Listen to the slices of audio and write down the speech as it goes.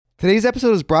Today's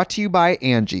episode is brought to you by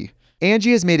Angie.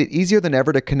 Angie has made it easier than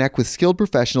ever to connect with skilled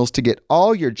professionals to get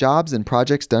all your jobs and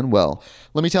projects done well.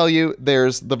 Let me tell you,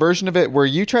 there's the version of it where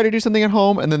you try to do something at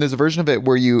home, and then there's a version of it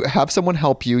where you have someone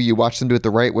help you, you watch them do it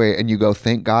the right way, and you go,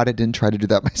 thank God I didn't try to do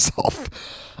that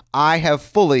myself. I have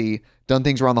fully done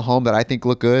things around the home that I think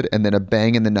look good, and then a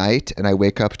bang in the night, and I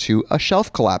wake up to a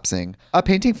shelf collapsing, a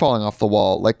painting falling off the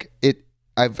wall.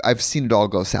 I've seen it all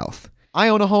go south. I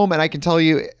own a home, and I can tell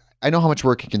you, I know how much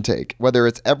work it can take. Whether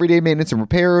it's everyday maintenance and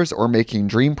repairs or making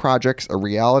dream projects a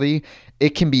reality,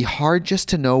 it can be hard just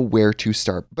to know where to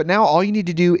start. But now all you need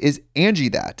to do is Angie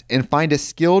that and find a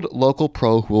skilled local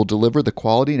pro who will deliver the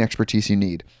quality and expertise you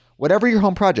need. Whatever your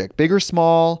home project, big or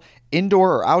small,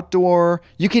 indoor or outdoor,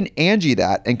 you can Angie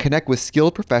that and connect with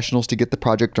skilled professionals to get the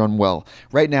project done well.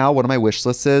 Right now, one of my wish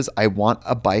lists is I want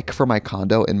a bike for my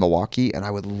condo in Milwaukee, and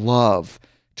I would love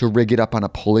to rig it up on a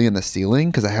pulley in the ceiling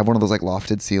because I have one of those like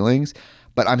lofted ceilings,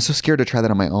 but I'm so scared to try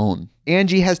that on my own.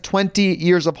 Angie has 20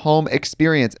 years of home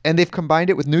experience, and they've combined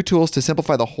it with new tools to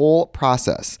simplify the whole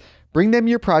process. Bring them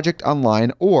your project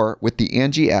online or with the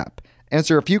Angie app.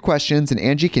 Answer a few questions and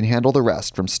Angie can handle the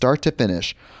rest from start to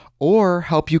finish, or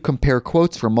help you compare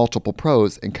quotes from multiple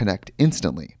pros and connect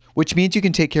instantly, which means you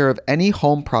can take care of any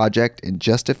home project in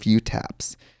just a few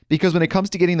taps. Because when it comes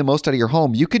to getting the most out of your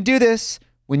home, you can do this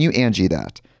when you Angie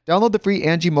that. Download the free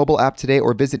Angie mobile app today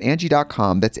or visit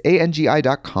Angie.com. That's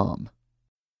ANGI.com.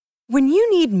 When you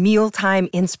need mealtime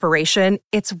inspiration,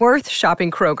 it's worth shopping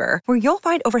Kroger, where you'll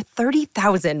find over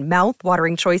 30,000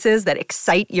 mouth-watering choices that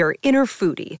excite your inner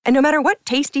foodie. And no matter what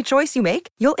tasty choice you make,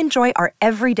 you'll enjoy our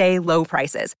everyday low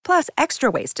prices, plus extra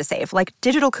ways to save, like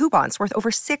digital coupons worth over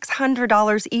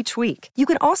 $600 each week. You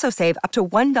can also save up to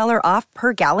 $1 off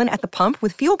per gallon at the pump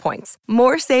with fuel points.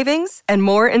 More savings and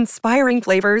more inspiring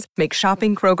flavors make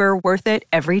shopping Kroger worth it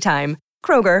every time.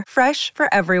 Kroger, fresh for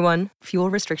everyone. Fuel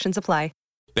restrictions apply.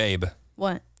 Babe.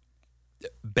 What?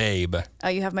 Babe. Oh,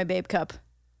 you have my babe cup.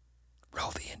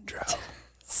 Roll the intro.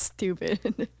 Stupid.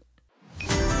 You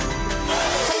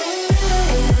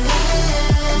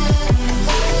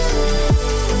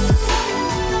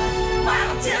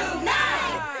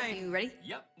ready?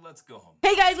 Yep, let's go home.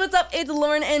 Hey guys, what's up? It's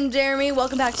Lauren and Jeremy.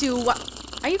 Welcome back to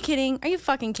Are you kidding? Are you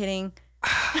fucking kidding?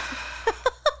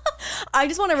 I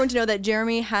just want everyone to know that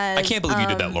Jeremy has... I can't believe you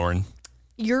did that, Lauren.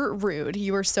 You're rude.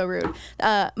 You are so rude.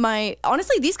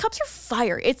 Honestly, these cups are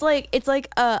fire. It's like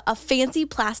a fancy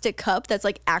plastic cup that's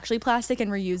like actually plastic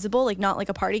and reusable, like not like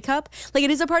a party cup. Like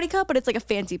it is a party cup, but it's like a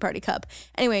fancy party cup.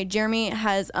 Anyway, Jeremy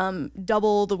has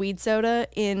double the weed soda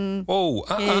in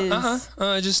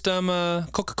just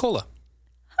Coca-Cola.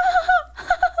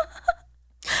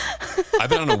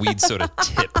 I've been on a weed soda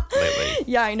tip lately.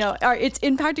 Yeah, I know. It's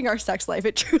impacting our sex life.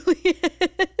 It truly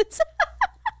is.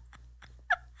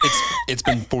 It's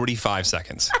been 45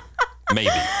 seconds,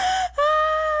 maybe.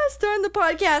 Starting the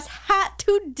podcast hat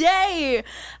today.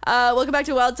 Welcome back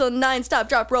to Wild Till 9. Stop,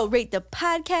 drop, roll, rate the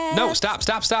podcast. No, stop.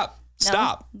 Stop.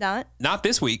 Not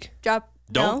this week. Drop.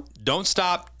 Don't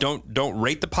stop. Don't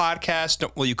rate the podcast.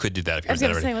 Well, you could do that if you're I was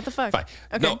going to say, what the fuck? Fine.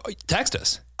 Okay. No, text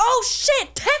us. Oh,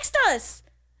 shit. Text us.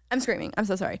 I'm screaming. I'm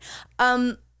so sorry.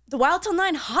 The Wild Till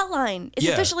 9 hotline is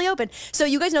officially open. So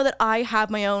you guys know that I have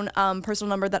my own personal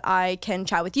number that I can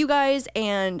chat with you guys,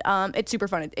 and it's super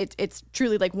fun. It's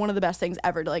truly like one of the best things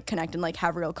ever to like connect and like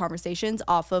have real conversations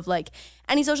off of like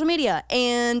any social media.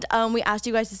 And we asked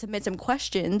you guys to submit some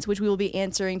questions, which we will be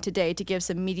answering today to give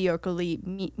some mediocrely,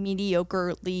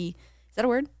 is that a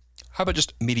word? How about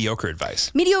just mediocre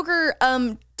advice? Mediocre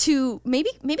to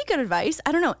maybe good advice.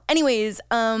 I don't know. Anyways,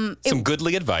 some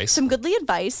goodly advice.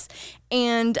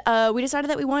 And we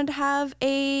decided that we wanted to have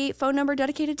a phone number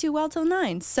dedicated to Wild Till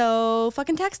 9. So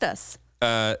fucking text us.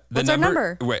 What's our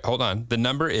number? Wait, hold on. The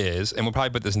number is, and we'll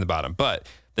probably put this in the bottom, but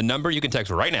the number you can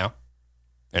text right now,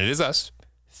 and it is us,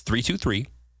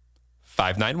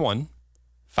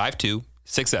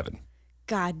 323-591-5267.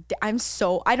 God, I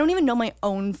don't even know my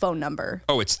own phone number.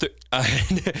 Oh, it's,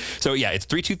 so yeah, it's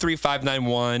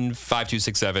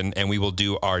 323-591-5267, and we will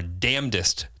do our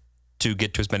damnedest to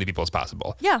get to as many people as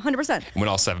possible. Yeah, 100%. And when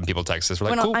all 7 people text us, we're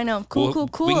like, cool. I know. Cool. We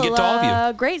can get to all of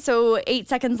you. Great. So 8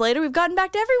 seconds later, we've gotten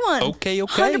back to everyone. Okay.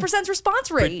 100% response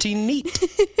rate. Pretty neat.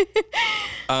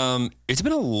 It's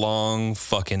been a long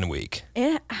fucking week.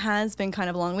 It has been kind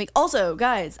of a long week. Also,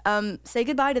 guys, say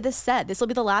goodbye to this set. This will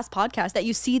be the last podcast that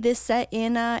you see this set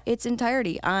in its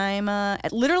entirety. I'm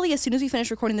literally, as soon as we finish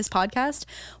recording this podcast,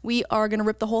 we are going to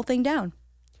rip the whole thing down.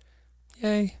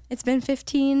 Yay. It's been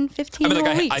 15 I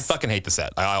mean, weeks. I fucking hate the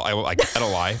set. I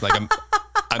don't lie. Like,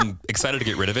 I'm excited to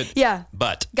get rid of it. Yeah.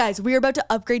 But guys, we are about to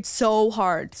upgrade so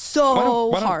hard. So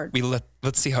why don't hard.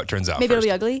 let's see how it turns out. Maybe first. it'll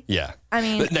be ugly? Yeah. I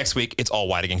mean, but next week it's all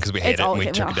white again because we hate it and we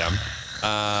took it down.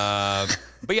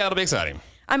 But yeah, it'll be exciting.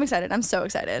 I'm excited. I'm so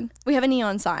excited. We have a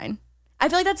neon sign. I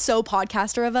feel like that's so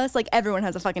podcaster of us. Like everyone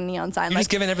has a fucking neon sign. You're just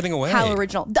giving everything away. How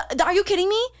original. Are you kidding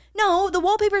me? No, the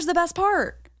wallpaper is the best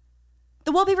part.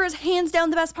 The wallpaper is hands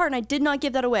down the best part, and I did not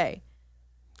give that away.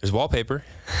 There's wallpaper.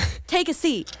 Take a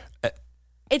seat.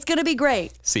 It's going to be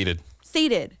great. Seated.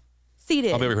 Seated.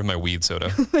 I'll be over with my weed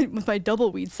soda. With my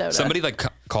double weed soda. Somebody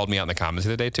called me out in the comments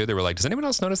the other day too. They were like, does anyone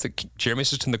else notice that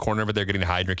Jeremy's just in the corner over there getting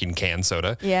high drinking canned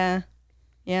soda? Yeah.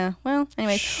 Well,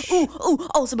 anyways.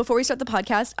 Also, before we start the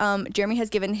podcast, Jeremy has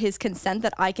given his consent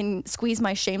that I can squeeze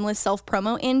my shameless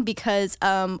self-promo in because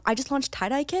I just launched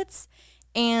tie-dye kits.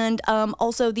 And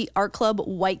also the Art Club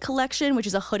White Collection, which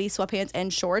is a hoodie, sweatpants,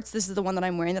 and shorts. This is the one that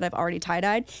I'm wearing that I've already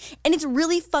tie-dyed. And it's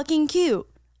really fucking cute.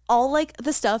 All like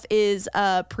the stuff is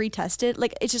pre-tested.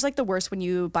 Like it's just like the worst when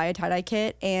you buy a tie-dye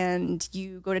kit and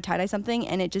you go to tie-dye something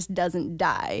and it just doesn't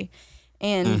dye.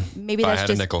 And maybe that's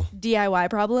just DIY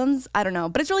problems. I don't know.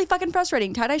 But it's really fucking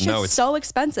frustrating. Tie-dye shit's so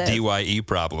expensive. DYE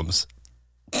problems.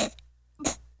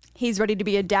 He's ready to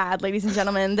be a dad, ladies and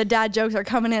gentlemen. The dad jokes are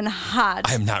coming in hot.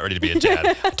 I am not ready to be a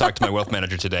dad. I talked to my wealth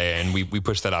manager today, and we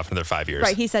pushed that off another 5 years.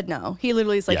 Right, he said no. He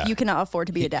literally is like, you cannot afford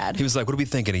to be a dad. He was like, what are we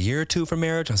thinking, a year or two for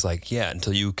marriage? I was like, yeah,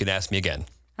 until you can ask me again.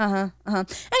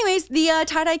 Anyways, the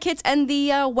tie-dye kits and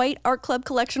the White Art Club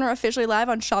collection are officially live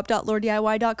on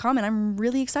shop.lorediy.com, and I'm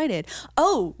really excited.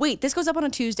 Oh, wait, this goes up on a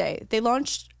Tuesday. They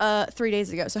launched 3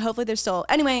 days ago, so hopefully they're still...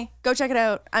 Anyway, go check it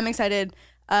out. I'm excited.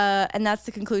 And that's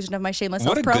the conclusion of my shameless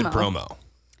self-promo. What a good promo.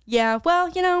 Yeah, well,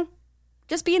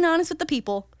 just being honest with the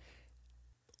people.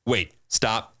 Wait,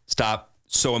 stop.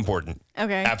 So important.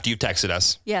 Okay. After you've texted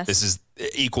us. Yes. This is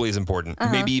equally as important.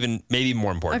 Maybe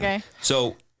more important. Okay.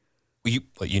 So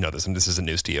you know this, and this isn't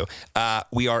news to you.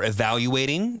 We are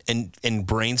evaluating and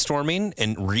brainstorming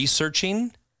and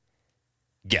researching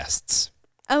guests.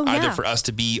 Oh, yeah. Either for us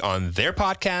to be on their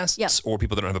podcasts or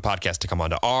people that don't have a podcast to come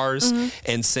onto ours.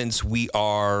 And since we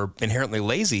are inherently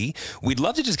lazy, we'd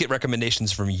love to just get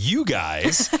recommendations from you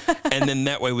guys. And then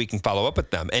that way we can follow up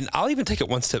with them. And I'll even take it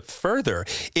one step further.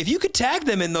 If you could tag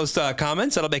them in those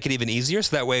comments, that'll make it even easier.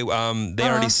 So that way they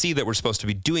already see that we're supposed to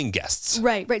be doing guests.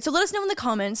 Right. So let us know in the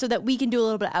comments so that we can do a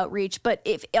little bit of outreach. But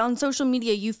if on social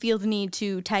media you feel the need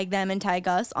to tag them and tag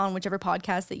us on whichever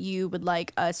podcast that you would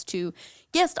like us to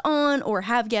guest on or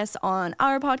have guests on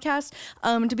our podcast.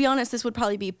 To be honest, this would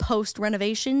probably be post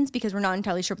renovations because we're not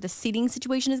entirely sure what the seating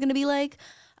situation is going to be like.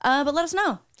 But let us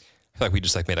know. I feel like we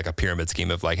just made like a pyramid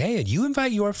scheme of like, hey, you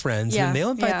invite your friends and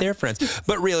they'll invite their friends.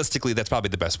 But realistically, that's probably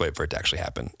the best way for it to actually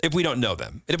happen. If we don't know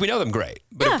them. And if we know them, great.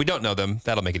 But if we don't know them,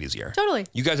 that'll make it easier. Totally.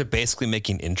 You guys are basically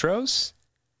making intros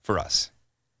for us.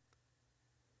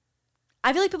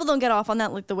 I feel like people don't get off on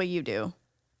that like the way you do.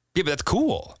 Yeah, but that's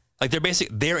cool. Like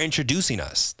they're introducing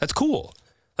us. That's cool.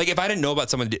 Like if I didn't know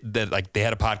about someone that like they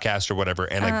had a podcast or whatever,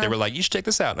 and like they were like, you should check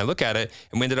this out. And I look at it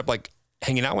and we ended up like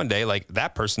hanging out one day. Like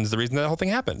that person's the reason that whole thing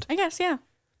happened. I guess, yeah.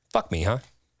 Fuck me, huh?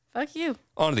 Fuck you.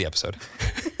 On to the episode.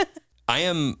 I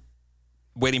am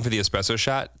waiting for the espresso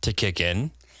shot to kick in.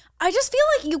 I just feel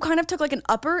like you kind of took like an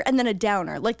upper and then a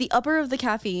downer, like the upper of the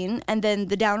caffeine and then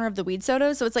the downer of the weed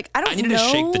soda. So it's like, I needed to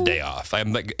shake the day off.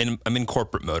 I'm in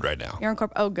corporate mode right now. You're in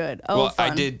corporate. Oh, good. Oh, well,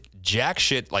 fun. I did jack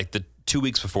shit like the 2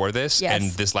 weeks before this. Yes.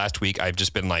 And this last week, I've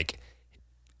just been like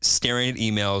staring at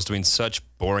emails, doing such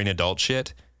boring adult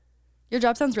shit. Your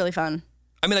job sounds really fun.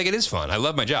 I mean, like it is fun. I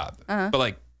love my job, but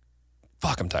like,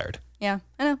 fuck, I'm tired. Yeah,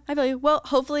 I know. I feel you. Well,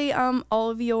 hopefully, all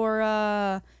of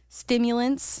your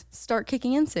stimulants start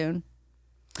kicking in soon.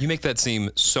 You make that seem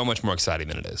so much more exciting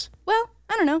than it is. Well,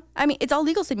 I don't know. I mean, it's all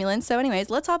legal stimulants. So, anyways,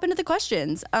 let's hop into the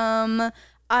questions.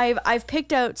 I've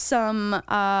picked out some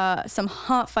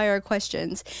hot fire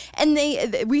questions, and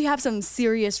we have some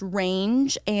serious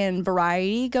range and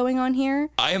variety going on here.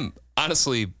 I am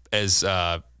honestly as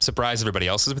surprised as everybody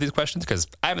else is with these questions because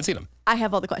I haven't seen them. I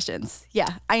have all the questions. Yeah,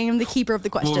 I am the keeper of the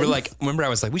questions. Well, we're like, remember I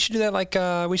was like, we should do that. Like,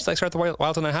 we should like start the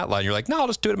Wild Till Night hotline. You're like, no, I'll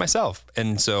just do it myself.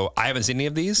 And so I haven't seen any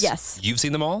of these. Yes, you've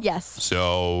seen them all. Yes.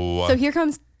 So here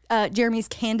comes Jeremy's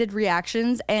candid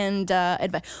reactions and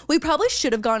advice. We probably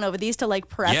should have gone over these to like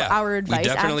prep our advice. We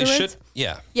definitely afterwards. should.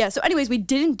 Yeah. Yeah. So, anyways, we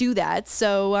didn't do that.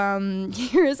 So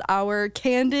here's our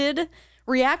candid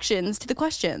reactions to the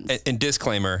questions. And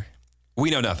disclaimer. We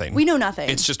know nothing. We know nothing.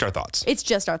 It's just our thoughts. It's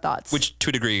just our thoughts. Which, to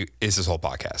a degree, is this whole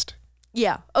podcast.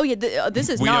 Yeah. Oh, yeah. This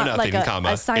is not like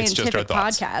a scientific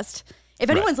podcast. If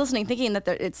anyone's listening thinking that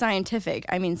it's scientific,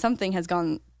 I mean, something has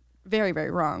gone very,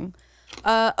 very wrong.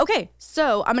 Okay,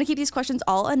 so I'm gonna keep these questions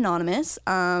all anonymous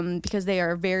because they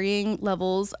are varying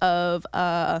levels of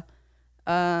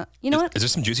you know what? Is there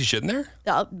some juicy shit in there?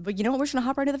 But you know what? We're just gonna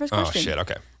hop right into the first question. Oh shit,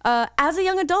 okay. As a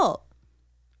young adult,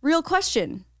 real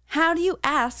question: how do you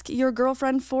ask your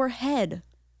girlfriend for head?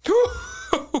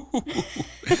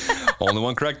 Only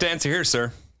one correct answer here,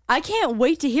 sir. I can't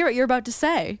wait to hear what you're about to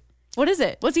say. What is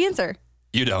it? What's the answer?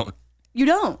 You don't. You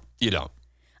don't. You don't.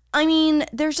 I mean,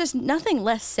 there's just nothing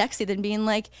less sexy than being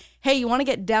like, hey, you want to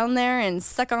get down there and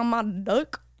suck on my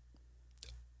dick?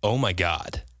 Oh my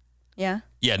God. Yeah.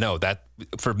 Yeah, no, that,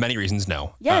 for many reasons,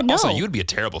 no. Yeah, no. Also, you would be a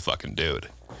terrible fucking dude.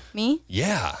 Me?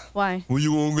 Yeah. Why? Well,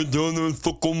 you want to get down there and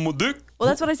fuck on my dick? Well,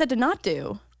 that's what I said to not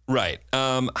do. Right.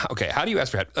 Okay, how do you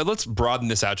ask for head? Let's broaden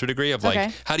this out to a degree of like,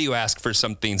 Okay. how do you ask for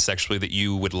something sexually that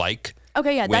you would like?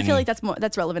 Okay, yeah, I feel like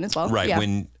that's relevant as well. Right, Yeah.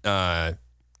 when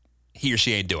he or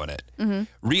she ain't doing it. Mm-hmm.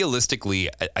 Realistically,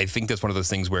 I think that's one of those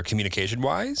things where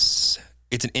communication-wise,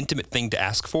 it's an intimate thing to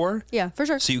ask for. Yeah, for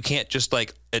sure. So you can't just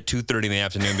like at 2:30 in the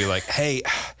afternoon be like, hey,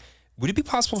 would it be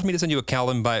possible for me to send you a Cal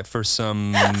invite for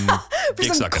some For dick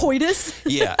some sucking? coitus.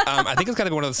 Yeah, I think it's got to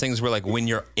be one of those things where like when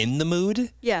you're in the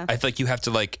mood, Yeah. I feel like you have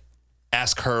to like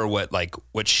ask her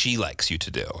what she likes you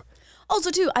to do. Also,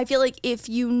 too, I feel like if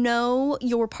you know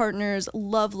your partner's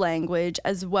love language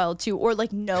as well, too, or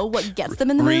like know what gets them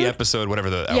in the mood. Re-episode, whatever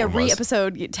the Yeah, album was.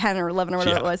 re-episode 10 or 11 or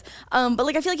whatever it was. But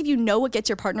like, I feel like if you know what gets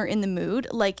your partner in the mood,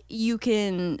 like you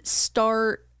can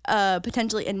start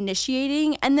potentially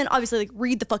initiating, and then obviously like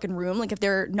read the fucking room. Like if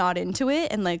they're not into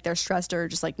it and like they're stressed or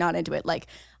just like not into it, like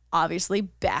obviously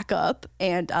back up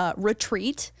and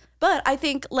retreat. But I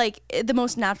think like the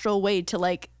most natural way to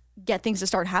like get things to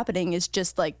start happening is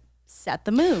just like set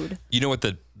the mood. You know what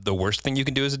the worst thing you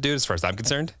can do as a dude, as far as I'm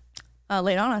concerned,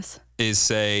 Lay it on us. is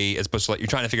say, as opposed to like, you're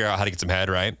trying to figure out how to get some head,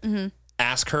 right? Mm-hmm.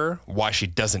 Ask her why she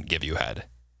doesn't give you head.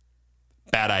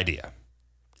 Bad idea.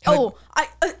 Oh,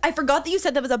 I forgot that you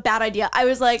said that was a bad idea. I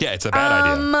was like, Yeah, it's a bad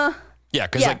idea. Yeah,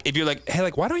 because yeah. like if you're like, hey,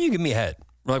 like why don't you give me head?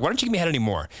 Or like, why don't you give me head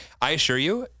anymore? I assure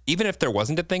you, even if there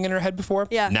wasn't a thing in her head before,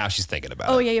 Yeah. now she's thinking about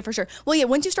oh it. yeah, for sure. Well, yeah,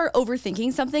 once you start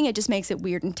overthinking something, it just makes it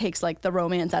weird and takes like the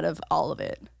romance out of all of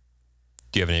it.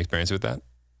 Do you have any experience with that?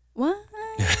 What?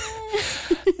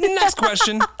 Next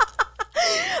question.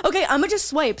 Okay, I'm gonna just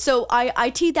swipe. So I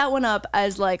teed that one up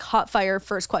as like hot fire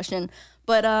first question.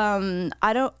 But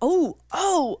I don't.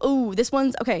 Oh, this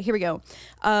one's okay. Here we go.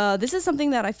 This is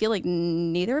something that I feel like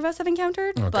neither of us have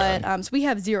encountered. Okay. But so we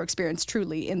have zero experience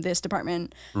truly in this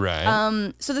department.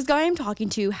 Right. So this guy I'm talking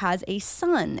to has a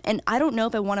son, and I don't know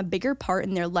if I want a bigger part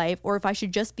in their life or if I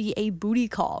should just be a booty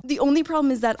call. The only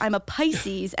problem is that I'm a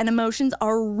Pisces and emotions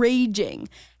are raging.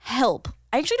 Help.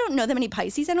 I actually don't know that many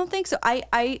Pisces, I don't think. So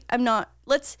I'm not.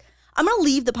 I'm gonna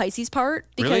leave the Pisces part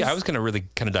because Really? I was gonna really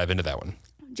kind of dive into that one.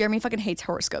 Jeremy fucking hates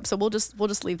horoscopes, so we'll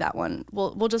just leave that one. We're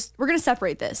gonna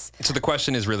separate this. So the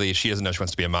question is really, she doesn't know she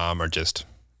wants to be a mom or just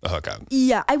a hookup.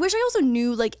 Yeah, I wish I also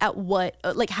knew like at what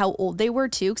like how old they were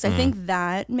too, because I think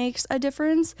that makes a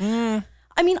difference. I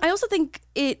mean, I also think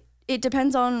it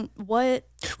depends on what.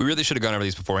 We really should have gone over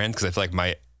these beforehand because I feel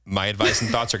like my advice and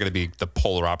thoughts are going to be the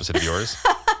polar opposite of yours.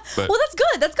 But Well, that's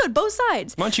good. That's good. Both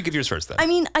sides. why don't you give yours first then? I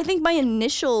mean, I think my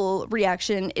initial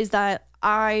reaction is that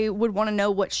I would want to know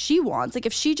what she wants. Like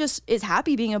if she just is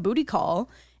happy being a booty call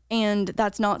and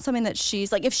that's not something that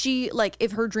she's like,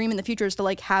 if her dream in the future is to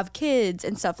like have kids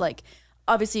and stuff, like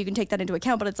obviously you can take that into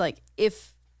account, but it's like,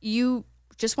 if you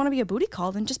just want to be a booty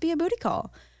call, then just be a booty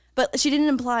call. But she didn't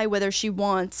imply whether she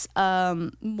wants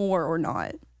more or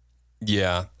not.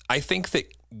 Yeah, I think that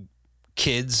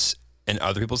kids and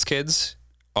other people's kids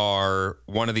are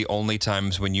one of the only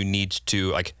times when you need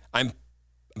to, like,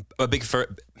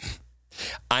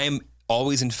 I'm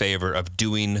always in favor of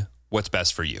doing what's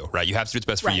best for you, right? You have to do what's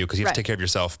best for you because you have to take care of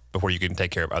yourself before you can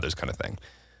take care of others, kind of thing.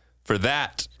 For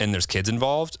that, and there's kids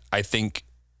involved, I think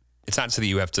it's not so that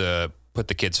you have to put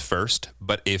the kids first,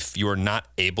 but if you're not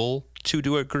able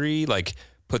to agree, like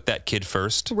put that kid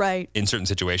first Right. in certain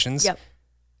situations. Yep.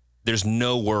 There's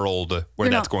no world where You're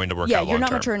that's not- going to work yeah, out you're not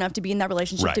long-term. mature enough to be in that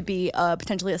relationship Right. to be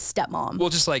potentially a stepmom. Well,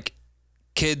 just like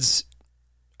kids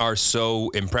are so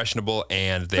impressionable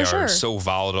and they For are sure. so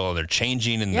volatile and they're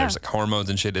changing and Yeah. there's like hormones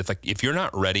and shit. It's like if you're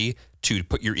not ready to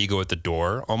put your ego at the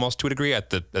door almost to a degree at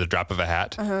the drop of a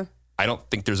hat, Uh-huh. I don't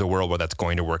think there's a world where that's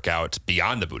going to work out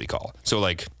beyond the booty call. So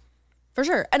like, For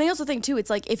sure. And I also think too, it's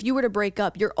like if you were to break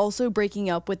up, you're also breaking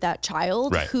up with that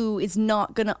child Right. who is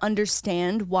not going to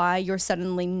understand why you're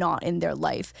suddenly not in their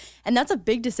life. And that's a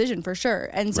big decision for sure.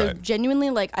 And so Right. genuinely,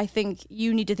 like, I think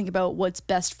you need to think about what's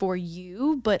best for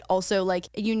you, but also like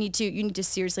you need to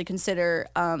seriously consider,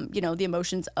 the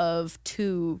emotions of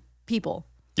two people.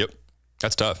 yep.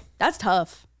 That's tough. That's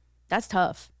tough. That's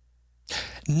tough.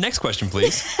 Next question,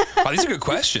 please. Wow, these are good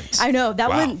questions. I know that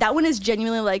one. That one is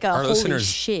genuinely like a holy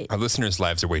shit. Our listeners'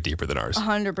 lives are way deeper than ours.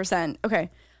 100%. Okay.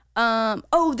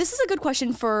 This is a good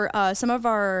question for some of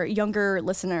our younger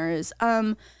listeners.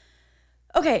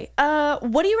 Okay.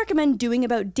 What do you recommend doing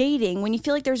about dating when you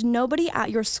feel like there's nobody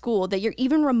at your school that you're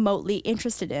even remotely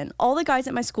interested in? All the guys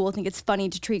at my school think it's funny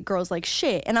to treat girls like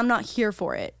shit, and I'm not here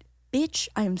for it. Bitch,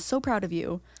 I am so proud of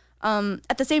you.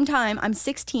 At the same time, I'm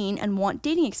 16 and want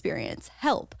dating experience.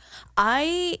 Help.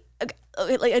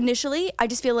 Initially, I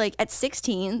just feel like at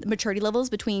 16, the maturity levels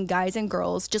between guys and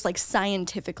girls, just like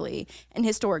scientifically and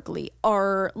historically,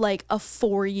 are like a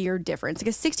 4-year difference. Like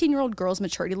a 16-year-old girl's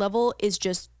maturity level is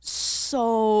just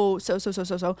so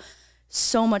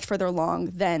much further along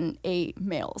than a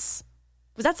male's.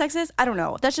 Was that sexist? I don't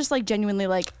know. That's just like genuinely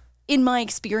like in my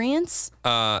experience.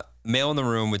 Male in the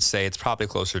room would say it's probably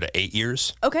closer to 8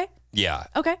 years. Okay. Yeah.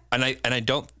 Okay. And I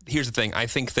don't, here's the thing. I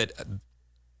think that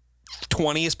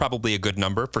 20 is probably a good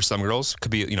number for some girls.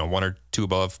 Could be, 1 or 2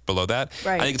 below that.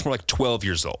 Right. I think it's more like 12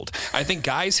 years old. I think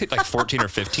guys hit like 14 or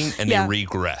 15 and they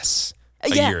regress a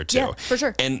year or two. Yeah, for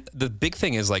sure. And the big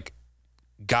thing is like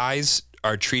guys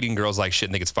are treating girls like shit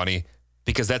and think it's funny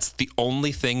because that's the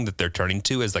only thing that they're turning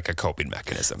to as like a coping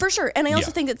mechanism. For sure. And I also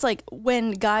think it's like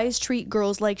when guys treat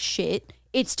girls like shit,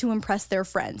 it's to impress their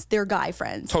friends, their guy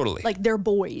friends. Totally. Like their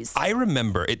boys. I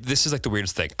remember, this is like the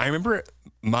weirdest thing. I remember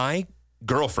my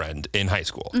girlfriend in high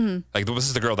school. Mm-hmm. Like this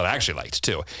is the girl that I actually liked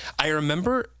too. I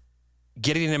remember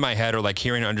getting in my head or like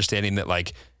hearing and understanding that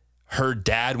like her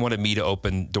dad wanted me to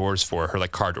open doors for her,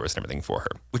 like car doors and everything for her,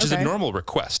 which is a normal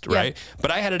request, right? Yeah.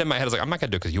 But I had it in my head, I was like, I'm not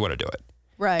gonna do it because you want to do it.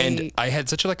 Right. And I had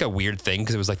such a weird thing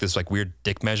because it was like this like weird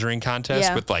dick measuring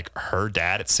contest with like her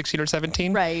dad at 16 or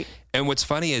 17. Right. And what's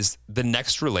funny is the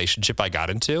next relationship I got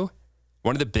into,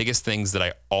 one of the biggest things that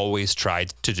I always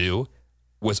tried to do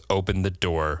was open the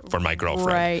door for my girlfriend.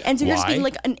 Right. And so you're just being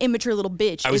like an immature little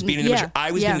bitch. I was being an immature.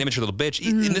 I was being an immature little bitch.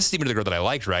 Mm-hmm. And this is even the girl that I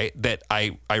liked, right? That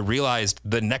I realized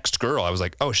the next girl, I was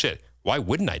like, oh shit, why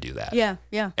wouldn't I do that? Yeah,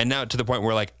 yeah. And now to the point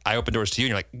where like I open doors to you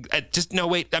and you're like, just no,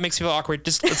 wait, that makes me feel awkward.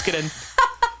 Just let's get in.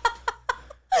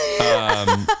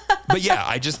 But yeah,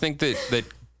 I just think that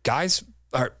guys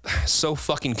are so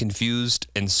fucking confused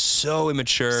and so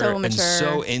immature and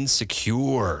so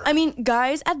insecure. I mean,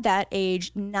 guys at that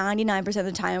age, 99% of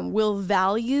the time, will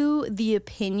value the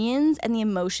opinions and the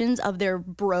emotions of their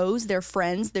bros, their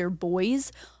friends, their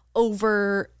boys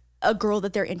over a girl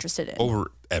that they're interested in.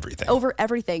 Over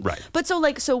everything. Right. But so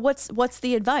what's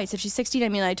the advice? If she's 16, I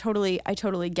mean, I totally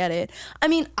get it. I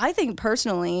mean, I think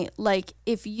personally, like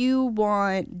if you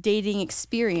want dating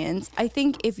experience, I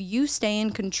think if you stay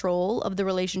in control of the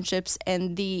relationships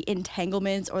and the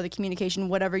entanglements or the communication,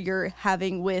 whatever you're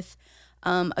having with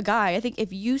a guy, I think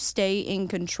if you stay in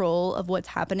control of what's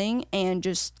happening and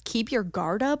just keep your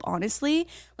guard up, honestly,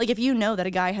 like if you know that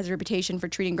a guy has a reputation for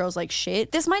treating girls like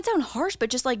shit, this might sound harsh, but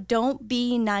just like don't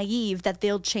be naive that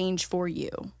they'll change for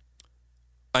you.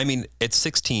 I mean, at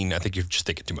 16, I think you're just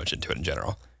thinking too much into it in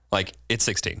general. Like, it's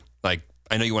 16. Like,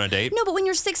 I know you want to date. No, but when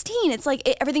you're 16, it's like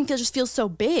everything just feels so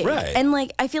big. Right. And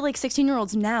like, I feel like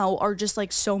 16-year-olds now are just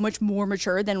like so much more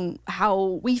mature than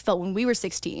how we felt when we were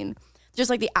 16. Just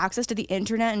like the access to the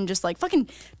internet and just like fucking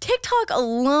TikTok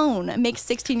alone makes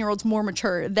 16-year-olds more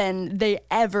mature than they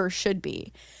ever should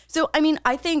be. So, I mean,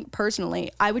 I think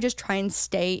personally, I would just try and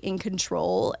stay in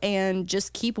control and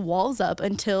just keep walls up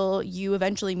until you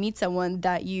eventually meet someone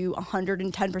that you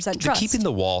 110% trust. The keeping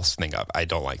the walls thing up, I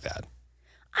don't like that.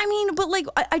 I mean, but like,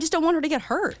 I just don't want her to get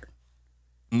hurt.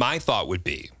 My thought would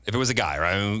be, if it was a guy,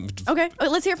 right? Okay,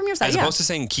 let's hear it from your side. As opposed to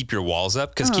saying keep your walls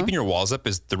up, because keeping your walls up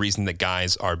is the reason that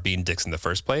guys are being dicks in the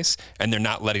first place, and they're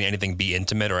not letting anything be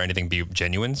intimate or anything be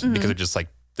genuine, because they're just like,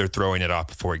 they're throwing it off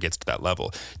before it gets to that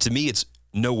level. To me, it's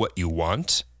know what you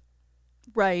want.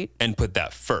 Right. And put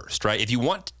that first, right? If you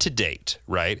want to date,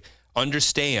 right,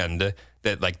 understand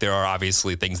that like there are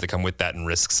obviously things that come with that and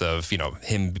risks of,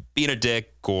 him being a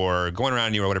dick or going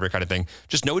around you or whatever kind of thing.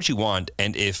 Just know what you want,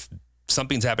 and if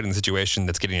something's happening in the situation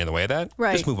that's getting in the way of that,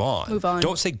 just move on.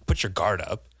 Don't say put your guard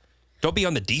up. Don't be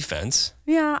on the defense.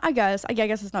 Yeah, I guess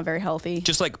it's not very healthy.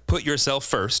 Just like put yourself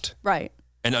first. Right.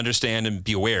 And understand and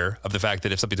be aware of the fact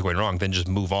that if something's going wrong, then just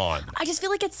move on. I just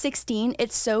feel like at 16,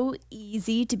 it's so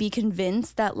easy to be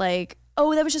convinced that like,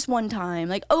 oh, that was just one time.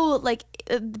 Like, oh, like,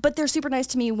 but they're super nice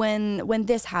to me when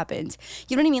this happens.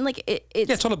 You know what I mean? Like, it's...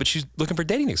 Yeah, totally, but she's looking for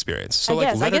dating experience. So,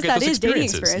 I let her get those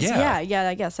experiences. Dating experience. Yeah,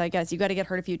 I guess. You got to get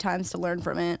hurt a few times to learn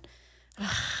from it.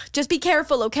 Just be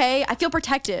careful, okay? I feel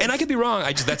protective. And I could be wrong.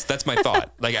 That's my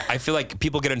thought. Like, I feel like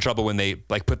people get in trouble when they,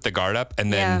 like, put the guard up,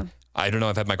 and then... I don't know,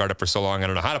 I've had my guard up for so long, I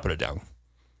don't know how to put it down.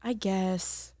 I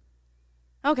guess.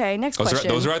 Okay, next question.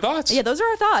 Those are our thoughts. Yeah, those are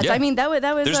our thoughts. Yeah. I mean, that was.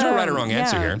 There's no right or wrong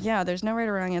answer here. Yeah, there's no right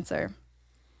or wrong answer.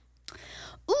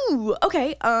 Ooh,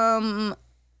 okay.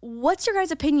 What's your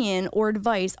guys' opinion or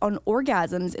advice on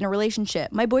orgasms in a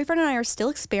relationship? My boyfriend and I are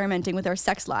still experimenting with our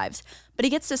sex lives, but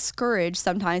he gets discouraged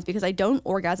sometimes because I don't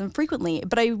orgasm frequently.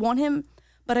 But I want him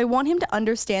to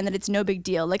understand that it's no big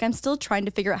deal. Like, I'm still trying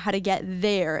to figure out how to get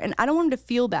there, and I don't want him to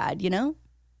feel bad, you know?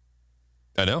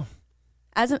 I know.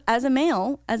 As a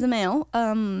male,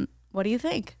 what do you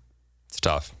think? It's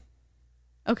tough.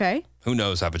 Okay. Who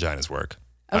knows how vaginas work?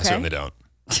 Okay. I certainly don't.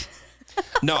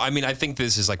 No, I mean, I think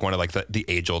this is like one of like the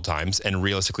age-old times, and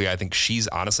realistically, I think she's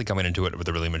honestly coming into it with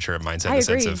a really mature mindset in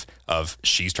the sense of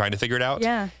she's trying to figure it out.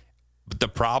 Yeah. But the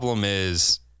problem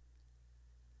is,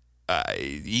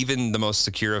 even the most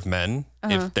secure of men,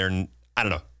 if they're, I don't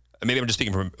know, maybe I'm just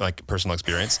speaking from like personal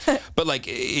experience, but like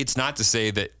it's not to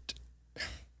say that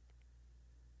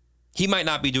he might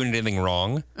not be doing anything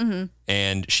wrong,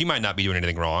 and she might not be doing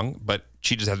anything wrong, but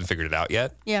she just hasn't figured it out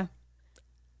yet. Yeah.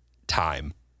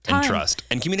 Time. And trust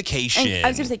and communication. And I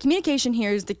was going to say, communication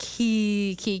here is the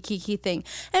key thing.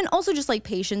 And also just like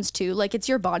patience too. Like, it's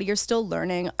your body, you're still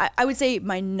learning. I would say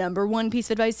my number one piece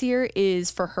of advice here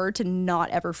is for her to not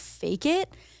ever fake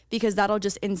it, because that'll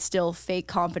just instill fake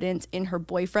confidence in her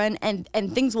boyfriend, and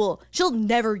she'll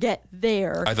never get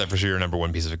there. I thought for sure your number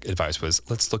one piece of advice was,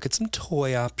 let's look at some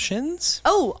toy options.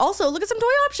 Oh, also look at some toy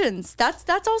options. That's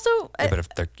also. Yeah, but if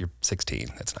you're 16,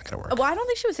 that's not going to work. Well, I don't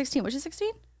think she was 16. Was she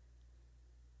 16?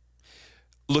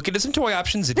 Look into some toy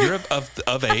options if you're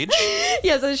of age.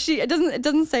 Yeah, so it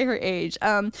doesn't say her age.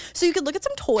 So you could look at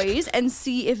some toys and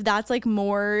see if that's like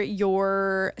more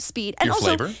your speed, and your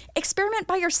also flavor. Experiment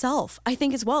by yourself. I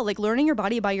think as well, like learning your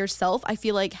body by yourself, I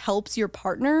feel like helps your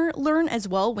partner learn as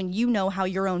well when you know how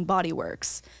your own body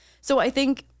works. So I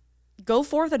think go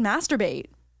forth and masturbate.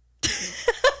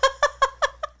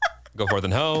 Go forth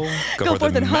and hoe. Go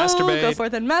forth and masturbate. Go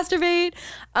forth and masturbate.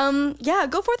 Yeah,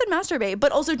 go forth and masturbate,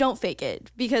 but also don't fake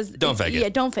it, because don't fake it. Yeah,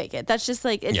 don't fake it. That's just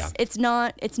like it's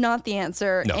not the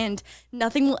answer, No. and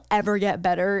nothing will ever get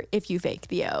better if you fake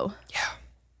the O. Yeah.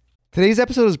 Today's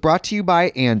episode is brought to you by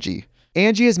Angie.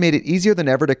 Angie has made it easier than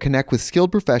ever to connect with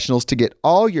skilled professionals to get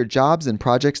all your jobs and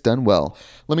projects done well.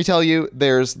 Let me tell you,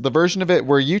 there's the version of it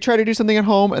where you try to do something at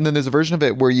home, and then there's a version of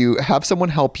it where you have someone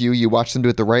help you, you watch them do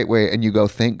it the right way, and you go,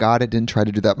 thank God I didn't try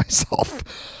to do that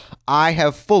myself. I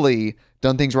have fully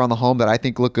done things around the home that I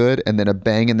think look good, and then a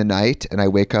bang in the night, and I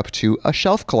wake up to a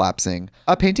shelf collapsing,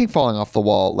 a painting falling off the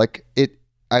wall. Like,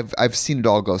 I've seen it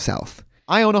all go south.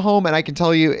 I own a home, and I can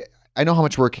tell you, I know how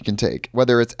much work it can take.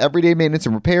 Whether it's everyday maintenance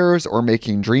and repairs or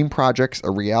making dream projects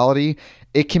a reality,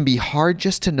 it can be hard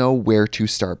just to know where to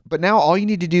start. But now all you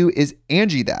need to do is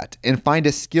Angie that and find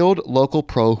a skilled local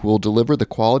pro who will deliver the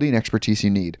quality and expertise you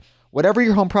need. Whatever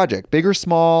your home project, big or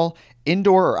small,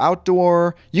 indoor or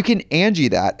outdoor, you can Angie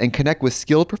that and connect with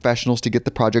skilled professionals to get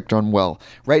the project done well.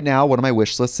 Right now, one of my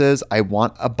wish lists is I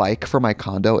want a bike for my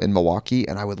condo in Milwaukee,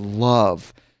 and I would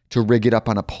love to rig it up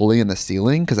on a pulley in the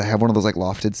ceiling because I have one of those like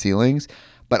lofted ceilings,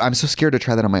 but I'm so scared to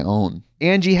try that on my own.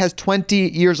 Angie has 20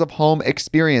 years of home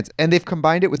experience, and they've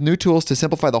combined it with new tools to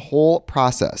simplify the whole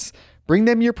process. Bring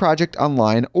them your project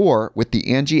online or with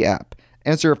the Angie app.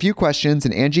 Answer a few questions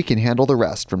and Angie can handle the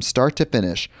rest from start to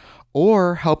finish,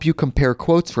 or help you compare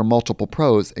quotes from multiple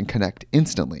pros and connect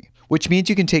instantly, which means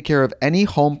you can take care of any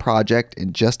home project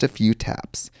in just a few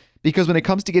taps. Because when it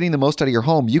comes to getting the most out of your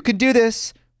home, you can do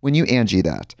this when you Angie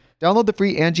that. Download the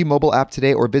free Angie mobile app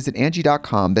today or visit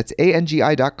Angie.com. That's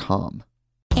ANGI.com.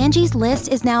 Angie's List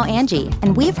is now Angie,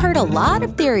 and we've heard a lot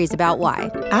of theories about why.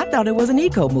 I thought it was an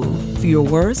eco move. Fewer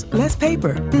words, less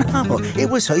paper. No, it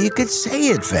was so you could say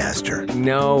it faster.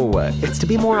 No, it's to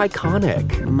be more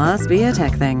iconic. Must be a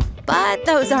tech thing. But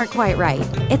those aren't quite right.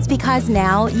 It's because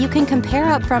now you can compare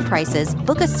upfront prices,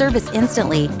 book a service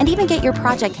instantly, and even get your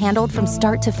project handled from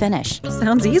start to finish.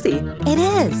 Sounds easy. It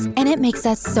is, and it makes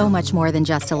us so much more than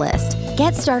just a list.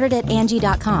 Get started at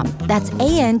Angie.com. That's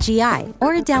ANGI,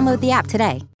 or download the app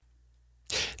today.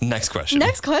 Next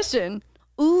question.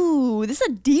 Ooh, this is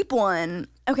a deep one.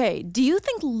 Okay, do you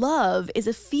think love is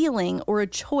a feeling or a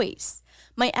choice?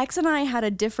 My ex and I had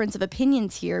a difference of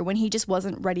opinions here when he just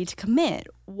wasn't ready to commit.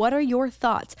 What are your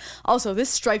thoughts? Also, this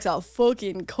strikes a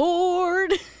fucking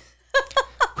chord.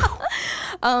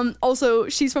 Also,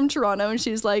 she's from Toronto, and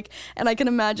she's like, and I can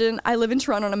imagine, I live in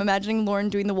Toronto, and I'm imagining Lauren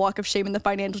doing the walk of shame in the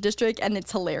financial district, and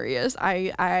it's hilarious.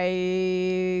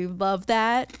 I love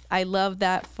that. I love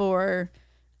that for,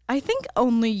 I think,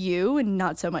 only you and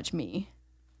not so much me.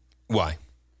 Why?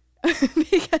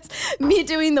 Because me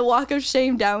doing the walk of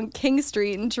shame down King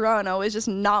Street in Toronto is just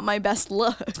not my best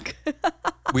look.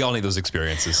 We all need those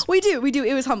experiences. We do.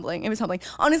 It was humbling.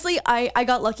 Honestly, I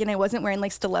got lucky and I wasn't wearing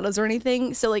like stilettos or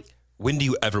anything. So like, when do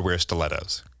you ever wear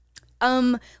stilettos?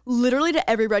 Literally to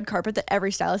every red carpet that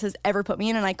every stylist has ever put me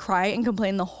in, and I cry and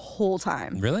complain the whole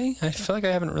time. Really? I feel like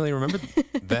I haven't really remembered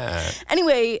that.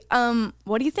 Anyway,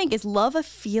 what do you think? Is love a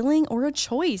feeling or a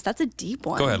choice? That's a deep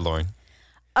one. Go ahead, Lauren.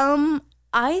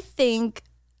 I think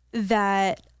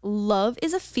that love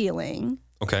is a feeling.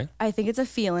 Okay. I think it's a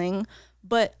feeling,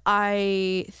 but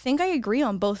I think I agree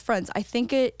on both fronts. I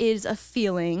think it is a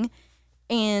feeling,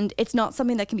 and it's not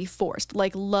something that can be forced.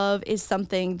 Like, love is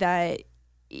something that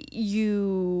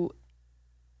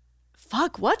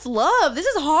what's love? This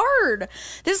is hard.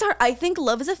 I think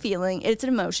love is a feeling, it's an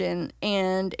emotion,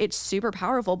 and it's super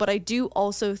powerful. But I do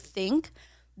also think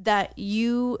that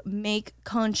you make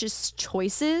conscious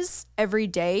choices every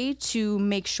day to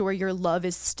make sure your love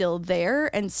is still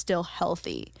there and still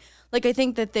healthy. Like, I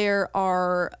think that there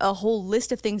are a whole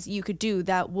list of things that you could do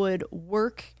that would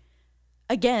work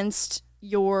against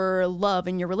your love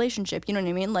and your relationship. You know what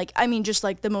I mean? Like, I mean, just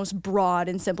like the most broad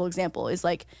and simple example is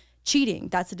like cheating.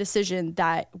 That's a decision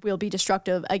that will be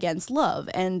destructive against love.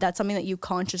 And that's something that you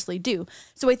consciously do.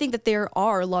 So I think that there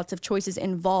are lots of choices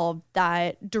involved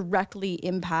that directly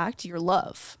impact your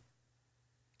love.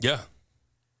 Yeah.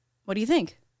 What do you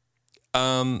think?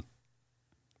 I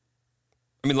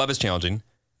mean, love is challenging.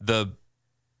 The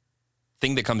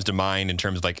thing that comes to mind in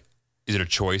terms of like, is it a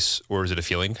choice or is it a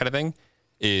feeling kind of thing,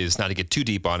 is not to get too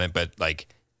deep on it, but like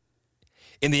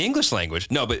in the English language,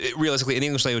 realistically, in the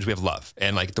English language, we have love.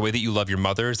 And like the way that you love your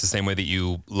mother is the same way that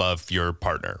you love your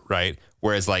partner, right?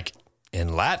 Whereas like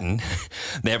in Latin,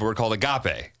 they have a word called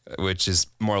agape, which is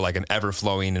more like an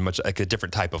ever-flowing and much like a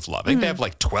different type of love. I think they have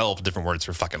like 12 different words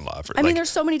for fucking love. I mean, there's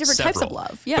so many different types of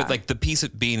love. Yeah. But like the piece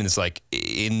of being is like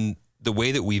in the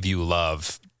way that we view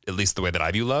love, at least the way that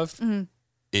I view love,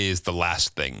 is the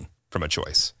last thing from a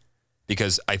choice.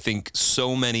 Because I think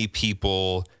so many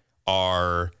people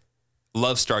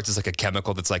love starts as like a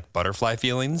chemical that's like butterfly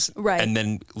feelings. Right. And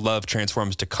then love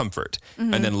transforms to comfort.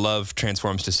 And then love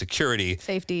transforms to security.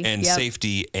 Safety.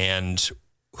 Safety and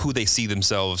who they see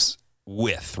themselves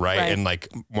with, right? And like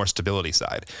more stability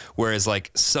side. Whereas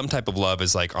like some type of love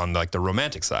is like on like the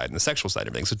romantic side and the sexual side of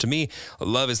everything. So to me,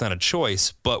 love is not a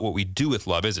choice, but what we do with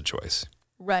love is a choice.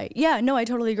 Right. Yeah, no, I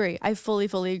totally agree. I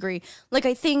fully agree. Like,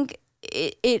 I think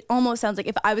it almost sounds like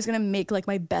if I was going to make like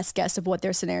my best guess of what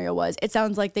their scenario was, it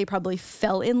sounds like they probably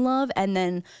fell in love and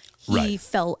then he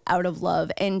fell out of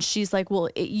love. And she's like, well,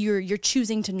 you're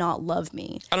choosing to not love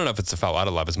me. I don't know if it's a fell out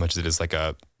of love as much as it is like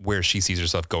where she sees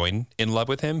herself going in love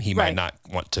with him, he might not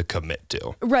want to commit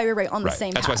to. Right. On the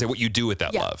same That's path. why I say what you do with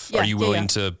that love. Yeah, Are you willing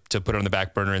to put it on the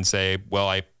back burner and say,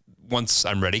 well, once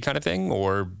I'm ready kind of thing,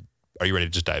 or are you ready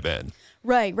to just dive in?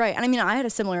 Right. And I mean, I had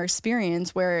a similar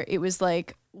experience where it was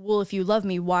like, well, if you love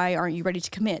me, why aren't you ready to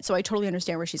commit? So I totally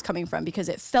understand where she's coming from because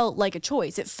it felt like a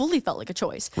choice. It fully felt like a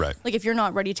choice. Right. Like if you're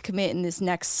not ready to commit in this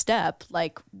next step,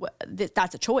 like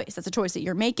that's a choice. That's a choice that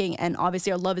you're making. And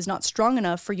obviously our love is not strong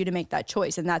enough for you to make that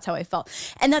choice. And that's how I felt.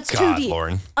 And that's too deep.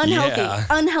 Lauren.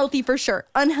 Unhealthy for sure.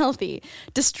 Unhealthy,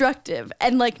 destructive,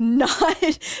 and like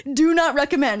do not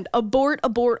recommend. Abort.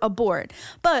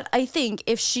 But I think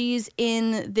if she's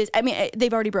in this, I mean,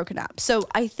 they've already broken up. So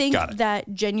I think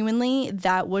that genuinely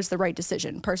that was the right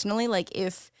decision. Personally, like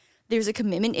if there's a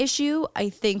commitment issue,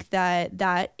 I think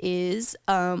that is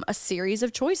a series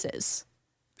of choices.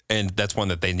 And that's one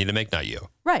that they need to make, not you.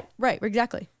 Right.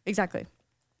 Exactly.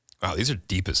 Wow, these are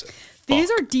deep as fuck.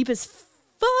 These are deep as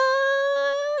fuck.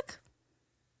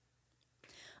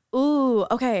 Ooh,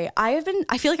 okay. I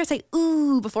feel like I say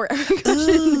ooh before every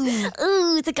question.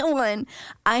 Ooh, it's a good one.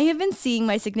 I have been seeing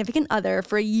my significant other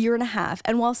for 1.5 years,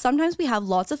 and while sometimes we have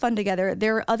lots of fun together,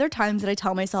 there are other times that I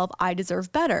tell myself I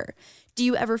deserve better. Do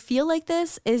you ever feel like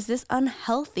this? Is this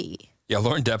unhealthy? Yeah,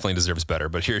 Lauren definitely deserves better,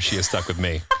 but here she is stuck with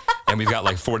me. And we've got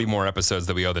like 40 more episodes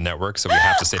that we owe the network, so we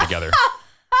have to stay together.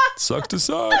 Sucks to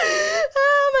suck.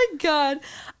 Oh my God.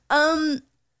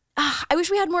 I wish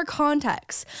we had more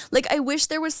context. Like, I wish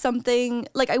there was something,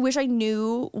 like, I wish I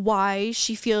knew why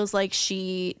she feels like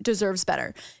she deserves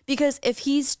better. Because if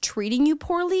he's treating you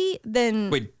poorly, then...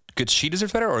 Wait, could she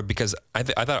deserve better? Or because I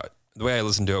thought the way I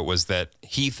listened to it was that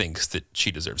he thinks that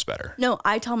she deserves better. No,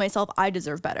 I tell myself I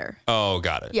deserve better. Oh,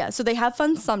 got it. Yeah, so they have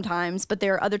fun sometimes, but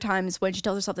there are other times when she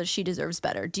tells herself that she deserves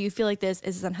better. Do you feel like this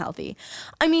is unhealthy?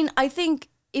 I mean, I think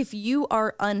if you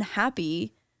are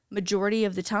unhappy majority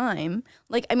of the time,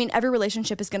 like, I mean, every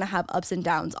relationship is going to have ups and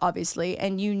downs, obviously,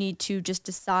 and you need to just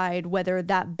decide whether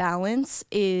that balance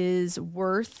is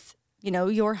worth,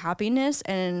 your happiness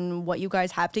and what you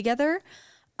guys have together.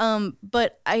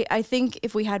 But I think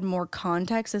if we had more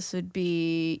context, this would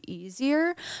be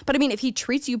easier. But I mean, if he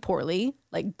treats you poorly,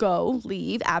 like go,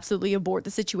 leave, absolutely abort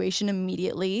the situation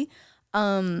immediately.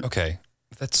 Okay.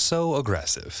 That's so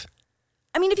aggressive.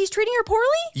 I mean, if he's treating her poorly,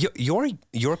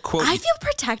 your quote. I feel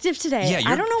protective today.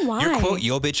 I don't know why. Your quote,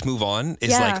 "Yo, bitch, move on,"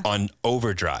 is like on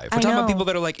overdrive. We're talking about people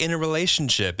that are like in a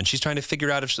relationship, and she's trying to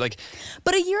figure out if she's like.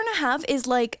 But a year and a half is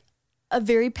like a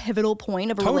very pivotal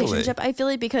point of a relationship. I feel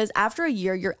like because after a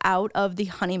year, you're out of the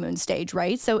honeymoon stage,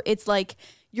 right? So it's like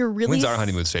you're really. When's our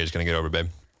honeymoon stage gonna get over, babe?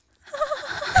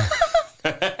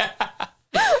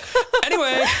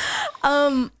 Anyway.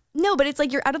 No, but it's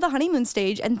like you're out of the honeymoon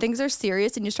stage and things are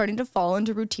serious and you're starting to fall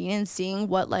into routine and seeing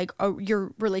what like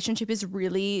your relationship is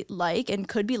really like and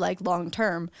could be like long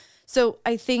term. So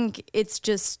I think it's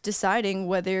just deciding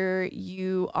whether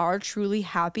you are truly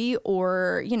happy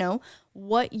or, you know,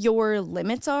 what your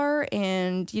limits are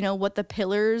and, you know, what the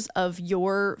pillars of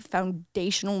your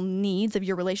foundational needs of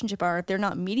your relationship are. If they're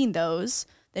not meeting those,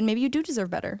 then maybe you do deserve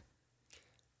better.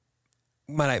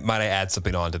 Might I add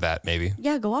something on to that, maybe?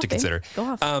 Yeah, go off. To consider. Go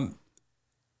off.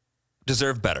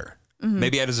 Deserve better. Mm-hmm.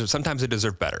 Maybe sometimes I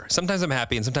deserve better. Sometimes I'm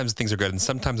happy and sometimes things are good and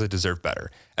sometimes I deserve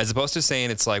better. As opposed to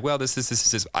saying it's like, well,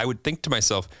 this. I would think to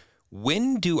myself,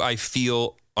 when do I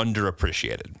feel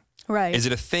underappreciated? Right. Is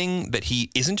it a thing that he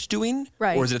isn't doing?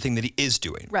 Right. Or is it a thing that he is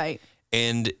doing? Right.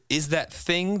 And is that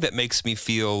thing that makes me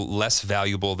feel less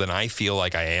valuable than I feel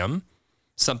like I am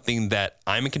something that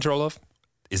I'm in control of?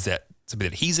 Is that something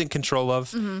that he's in control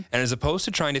of? Mm-hmm. And as opposed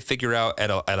to trying to figure out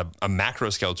at a macro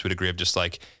scale to a degree of just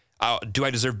like, do I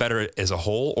deserve better as a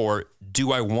whole, or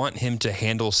do I want him to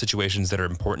handle situations that are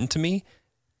important to me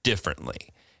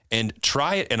differently? And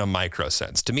try it in a micro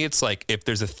sense. To me, it's like if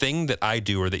there's a thing that I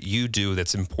do or that you do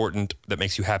that's important, that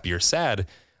makes you happy or sad,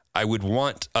 I would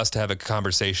want us to have a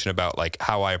conversation about like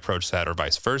how I approach that or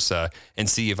vice versa and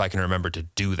see if I can remember to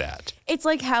do that. It's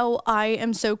like how I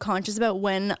am so conscious about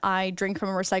when I drink from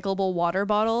a recyclable water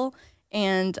bottle.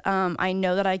 And I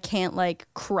know that I can't like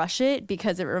crush it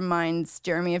because it reminds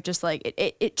Jeremy of just like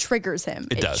it triggers him.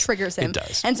 It triggers him. It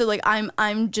does. And so like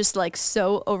I'm just like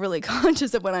so overly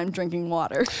conscious of when I'm drinking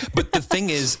water. But the thing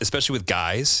is, especially with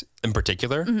guys in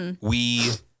particular, mm-hmm.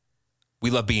 we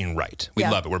love being right. We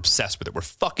love it. We're obsessed with it. We're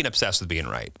fucking obsessed with being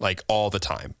right, like all the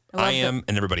time. I am,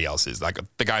 and everybody else is. Like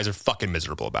the guys are fucking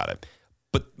miserable about it.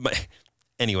 But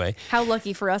anyway. How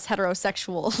lucky for us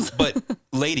heterosexuals. But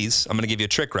ladies, I'm going to give you a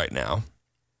trick right now.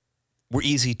 We're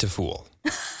easy to fool.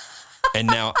 And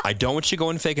now I don't want you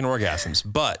going faking orgasms,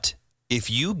 but if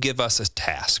you give us a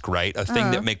task, right? A thing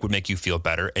that would make you feel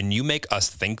better and you make us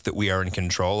think that we are in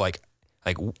control, like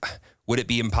would it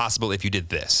be impossible if you did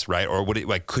this, right? Or would it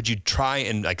like could you try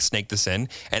and like snake this in?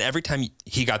 And every time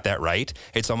he got that right,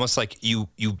 it's almost like you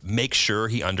make sure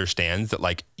he understands that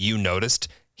like you noticed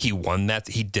he won that,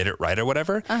 he did it right or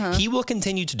whatever. He will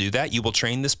continue to do that. You will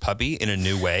train this puppy in a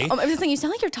new way. I'm just saying, you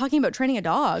sound like you're talking about training a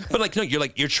dog. But like, no,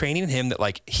 you're training him that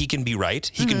like he can be right.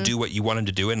 He can do what you want him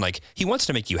to do. And like, he wants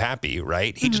to make you happy,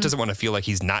 right? He just doesn't want to feel like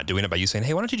he's not doing it by you saying,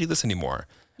 hey, why don't you do this anymore?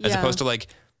 As opposed to like,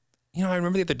 you know, I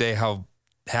remember the other day how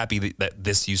happy that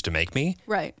this used to make me.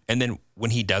 Right. And then when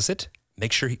he does it,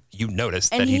 make sure you notice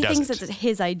that he does it. And he thinks it's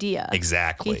his idea.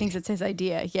 Exactly. He thinks it's his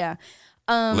idea. Yeah.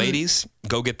 Ladies,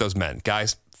 go get those men.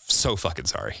 Guys, so fucking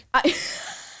sorry. But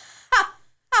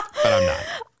I'm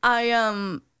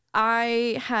not.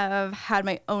 I have had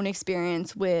my own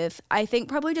experience with, I think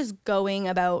probably just going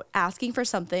about asking for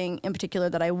something in particular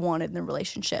that I wanted in the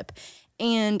relationship.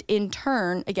 And in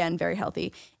turn, again, very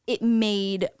healthy, it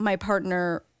made my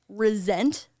partner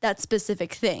resent that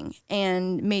specific thing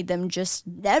and made them just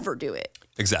never do it.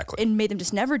 Exactly. It made them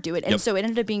just never do it. And so it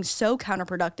ended up being so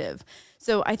counterproductive.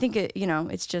 So I think it, you know,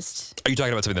 it's just. Are you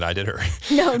talking about something that I did or?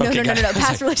 No.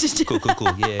 Past relationship. Cool.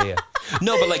 Yeah.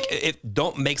 No, but like,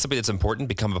 don't make something that's important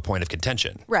become a point of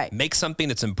contention. Right. Make something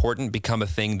that's important become a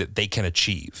thing that they can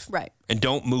achieve. Right. And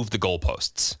don't move the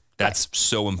goalposts. That's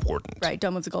so important. Right.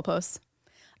 Don't move the goalposts.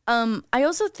 I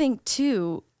also think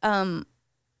too,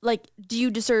 like, do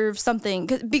you deserve something?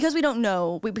 Because we don't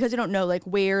know, like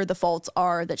where the faults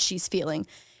are that she's feeling.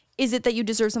 Is it that you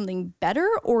deserve something better,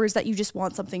 or is that you just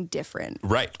want something different?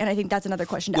 Right. And I think that's another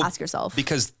question to ask yourself.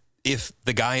 Because if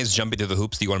the guy is jumping through the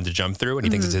hoops that you want him to jump through, and he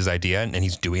thinks it's his idea, and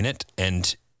he's doing it,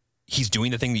 and he's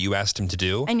doing the thing that you asked him to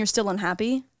do, and you're still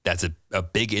unhappy, that's a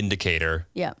big indicator.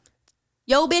 Yeah.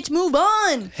 Yo, bitch, move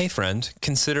on. Hey, friend,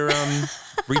 consider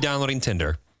re-downloading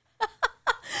Tinder.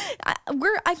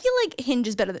 I feel like Hinge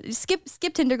is better than skip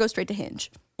Tinder, go straight to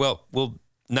Hinge. Well, we'll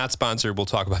not sponsor. We'll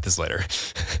talk about this later.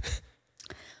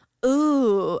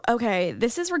 Ooh, okay.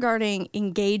 This is regarding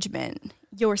engagement.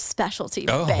 your specialty,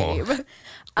 Oh. babe.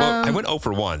 Well, I went 0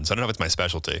 for 1, so I don't know if it's my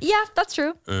specialty. Yeah, that's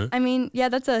true. I mean, yeah,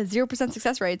 that's a 0%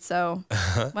 success rate. So,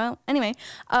 well, anyway,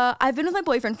 I've been with my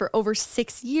boyfriend for over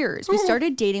 6 years. We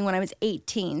started dating when I was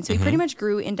 18. So we pretty much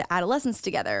grew into adolescence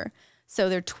together. So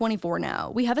they're 24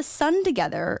 now. We have a son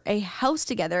together, a house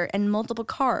together, and multiple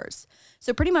cars.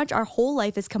 So pretty much our whole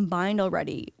life is combined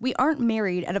already. We aren't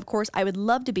married, and of course I would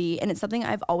love to be, and it's something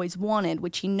I've always wanted,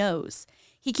 which he knows.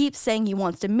 He keeps saying he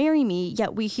wants to marry me,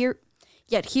 yet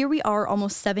here we are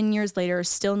almost 7 years later,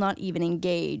 still not even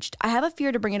engaged. I have a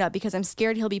fear to bring it up because I'm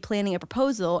scared he'll be planning a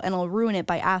proposal and I'll ruin it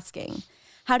by asking.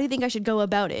 How do you think I should go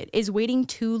about it? Is waiting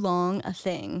too long a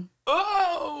thing?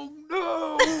 Oh,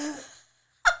 no.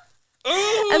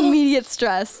 Immediate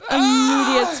stress.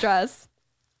 Immediate stress.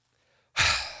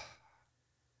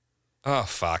 Oh,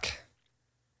 fuck.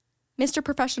 Mr.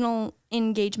 Professional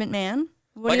Engagement Man.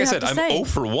 What Like do I you said, have I'm to say? 0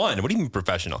 for 1. What do you mean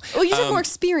professional? Well, you have more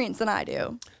experience than I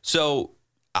do. So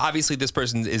obviously this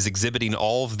person is exhibiting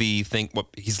all of the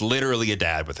he's literally a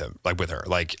dad with him, like with her.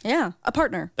 Like, Yeah, a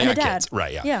partner they and a got dad. kids.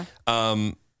 Right, yeah.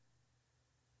 Yeah.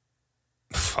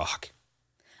 Fuck.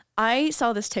 I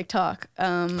saw this TikTok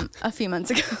a few months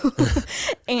ago,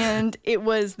 and it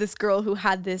was this girl who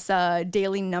had this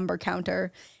daily number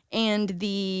counter, and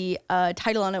the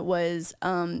title on it was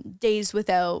days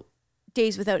without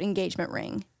engagement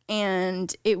ring.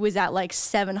 And it was at like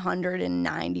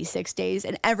 796 days.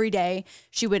 And every day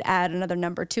she would add another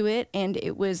number to it. And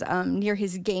it was near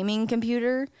his gaming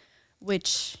computer,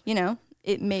 which, you know,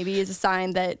 it maybe is a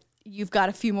sign that you've got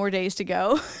a few more days to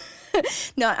go.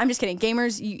 No, I'm just kidding.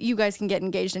 Gamers, you guys can get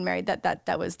engaged and married.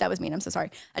 That was mean. I'm so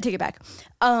sorry. I take it back.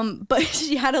 But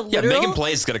she had a literal... Yeah, Megan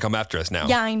Plays is going to come after us now.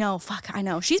 Yeah, I know. Fuck, I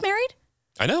know. She's married?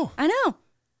 I know.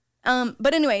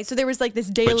 But anyway, so there was like this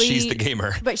daily... But she's the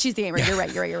gamer. But she's the gamer. You're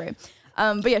right.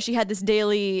 But yeah, she had this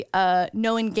daily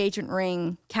no engagement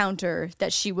ring counter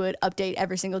that she would update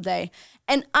every single day.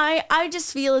 And I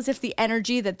just feel as if the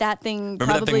energy that thing Remember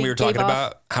probably that thing we were talking gave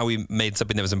off- about? How we made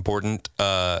something that was important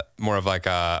more of like,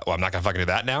 well, I'm not going to fucking do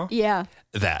that now? Yeah.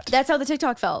 That's how the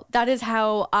TikTok felt. That is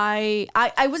how I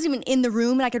wasn't even in the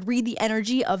room, and I could read the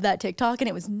energy of that TikTok, and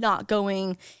it was not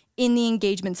going in the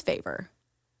engagement's favor.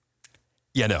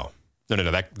 Yeah, no.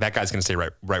 That guy's going to stay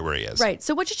right where he is. Right.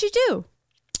 So what should she do?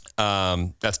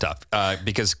 That's tough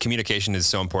because communication is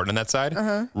so important on that side.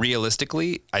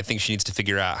 Realistically, I think she needs to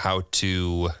figure out how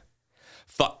to.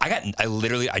 I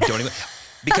don't even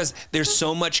because there's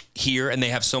so much here and they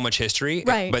have so much history.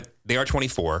 Right. But they are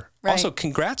 24. Right. Also,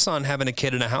 congrats on having a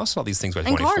kid and a house and all these things by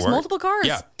 24. And cars, multiple cars.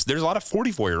 Yeah. There's a lot of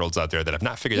 44-year-olds out there that have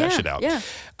not figured that shit out. Yeah.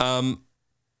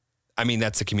 I mean,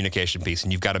 that's the communication piece,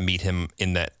 and you've got to meet him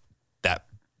in that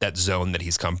zone that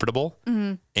he's comfortable.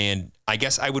 Mm-hmm. And I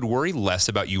guess I would worry less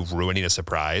about you ruining a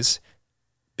surprise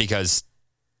because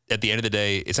at the end of the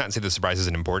day, it's not to say the surprise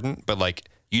isn't important, but like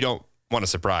you don't want a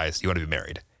surprise, you want to be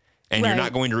married. And you're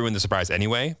not going to ruin the surprise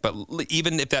anyway. But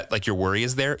even if that, like your worry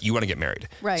is there, you want to get married.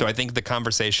 Right. So I think the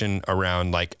conversation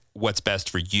around like what's best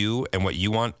for you and what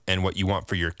you want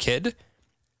for your kid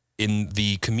in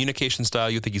the communication style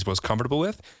you think he's most comfortable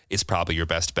with is probably your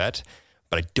best bet.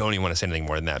 But I don't even want to say anything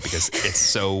more than that because that's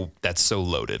so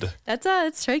loaded.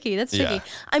 That's tricky. That's tricky. Yeah.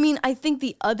 I mean, I think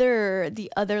the other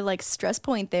like stress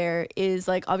point there is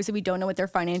like obviously we don't know what their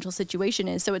financial situation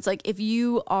is. So it's like if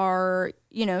you are,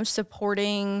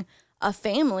 supporting a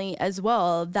family as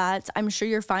well, I'm sure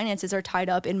your finances are tied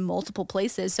up in multiple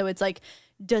places. So it's like,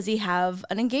 does he have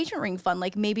an engagement ring fund?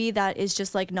 Like maybe that is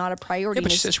just like not a priority. Yeah,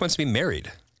 but she says she wants to be married.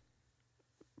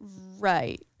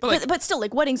 Right. But still,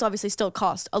 like, weddings obviously still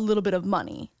cost a little bit of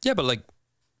money. Yeah, but like,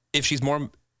 if she's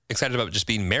more excited about just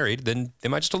being married, then they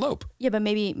might just elope. Yeah, but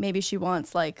maybe she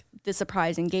wants like the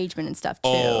surprise engagement and stuff too.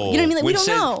 You know what I mean? Like, we don't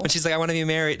know. When she's like, I want to be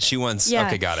married, she wants. Yeah.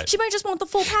 Okay, got it. She might just want the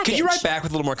full package. Could you write back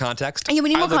with a little more context? Yeah, we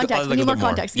need more context. We need more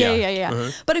context. Yeah.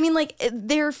 Uh-huh. But I mean, like,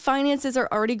 their finances are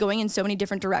already going in so many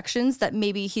different directions that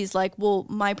maybe he's like, well,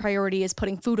 my priority is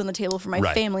putting food on the table for my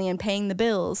family and paying the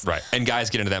bills. Right. And guys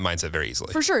get into that mindset very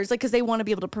easily. For sure. It's like, because they want to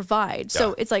be able to provide.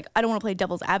 So it's like, I don't want to play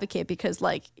devil's advocate because,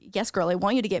 like, yes, girl, I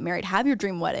want you to get married, have your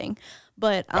dream wedding.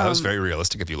 But wow, that was very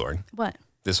realistic of you, Lauren. What?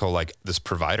 This whole like this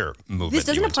provider movement. This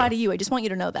doesn't apply to you. I just want you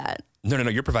to know that. No,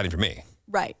 you're providing for me.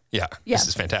 Right. Yeah. This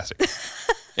is fantastic.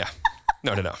 Yeah.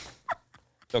 No.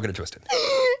 Don't get it twisted.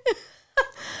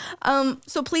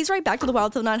 So please write back to the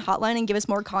Wild Till 9 hotline and give us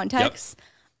more context.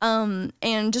 Yep.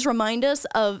 And just remind us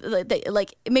of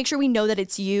like make sure we know that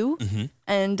it's you,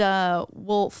 and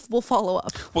we'll follow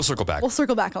up. We'll circle back. We'll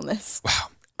circle back on this.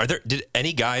 Wow. Did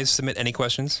any guys submit any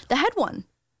questions? The head one.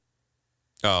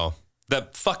 Oh, the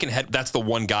fucking head. That's the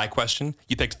one guy question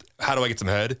you picked. How do I get some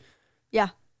head? Yeah,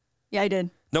 I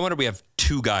did. No wonder we have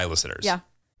 2 guy listeners. Yeah.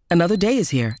 Another day is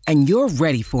here, and you're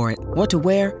ready for it. What to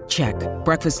wear? Check.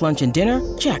 Breakfast, lunch, and dinner?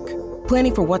 Check.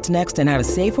 Planning for what's next and how to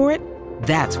save for it?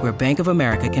 That's where Bank of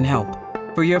America can help.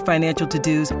 For your financial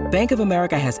to-dos, Bank of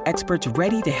America has experts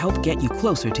ready to help get you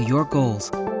closer to your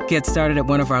goals. Get started at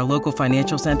one of our local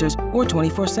financial centers or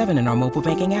 24/7 in our mobile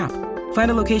banking app. Find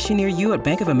a location near you at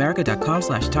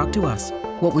bankofamerica.com/talktous.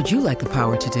 What would you like the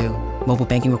power to do? Mobile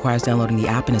banking requires downloading the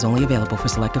app and is only available for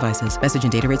select devices. Message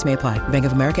and data rates may apply. Bank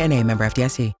of America NA, member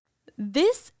FDIC.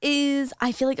 This is,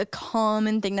 I feel like, a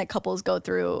common thing that couples go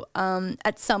through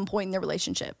at some point in their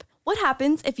relationship. What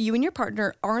happens if you and your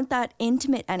partner aren't that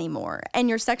intimate anymore and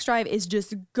your sex drive is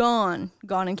just gone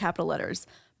in capital letters?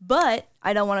 But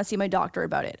I don't want to see my doctor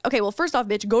about it. Okay, well, first off,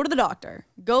 bitch, go to the doctor.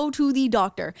 Go to the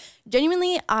doctor.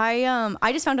 Genuinely, I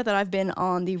just found out that I've been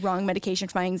on the wrong medication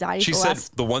for my anxiety. She said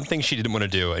the one thing she didn't want to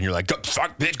do, and you're like,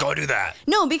 fuck, bitch, go do that.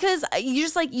 No, because you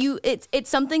just it's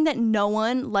something that no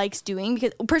one likes doing.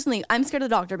 Because personally, I'm scared of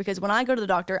the doctor because when I go to the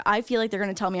doctor, I feel like they're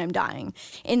going to tell me I'm dying.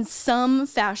 In some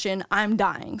fashion, I'm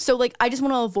dying. So like, I just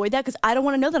want to avoid that because I don't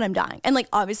want to know that I'm dying. And like,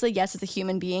 obviously, yes, as a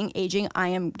human being aging, I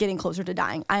am getting closer to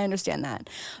dying. I understand that.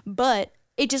 But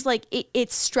it just like,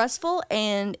 it's stressful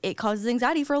and it causes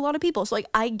anxiety for a lot of people. So like,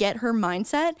 I get her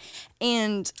mindset,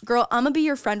 and girl, I'm gonna be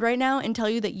your friend right now and tell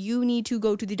you that you need to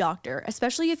go to the doctor,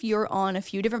 especially if you're on a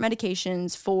few different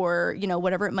medications for,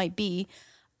 whatever it might be.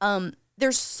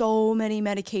 There's so many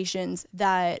medications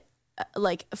that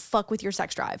like fuck with your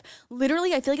sex drive.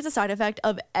 Literally, I feel like it's a side effect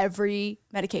of every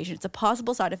medication. It's a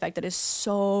possible side effect that is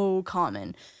so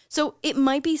common. So it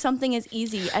might be something as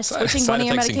easy as switching one of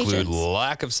your medications. Side effects include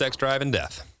lack of sex drive and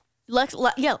death.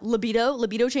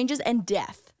 Libido changes and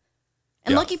death.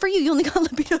 And lucky for you, you only got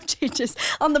libido changes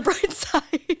on the bright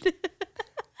side.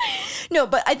 No,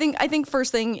 but I think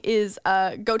first thing is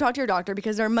go talk to your doctor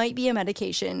because there might be a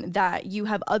medication that you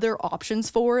have other options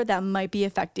for that might be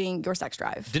affecting your sex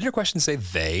drive. Didn't your question say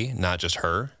they, not just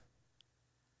her?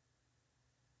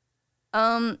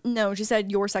 No, she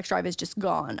said your sex drive is just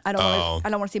gone. I don't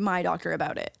want to see my doctor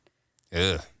about it.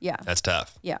 Ugh, yeah. That's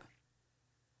tough. Yeah.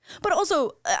 But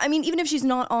also, I mean, even if she's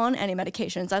not on any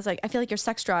medications, that's like, I feel like your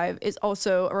sex drive is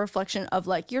also a reflection of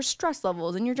like your stress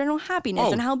levels and your general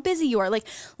happiness and how busy you are. Like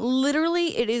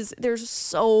literally there's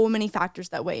so many factors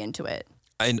that weigh into it.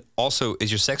 And also, is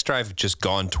your sex drive just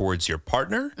gone towards your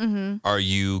partner? Mm-hmm. Are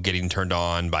you getting turned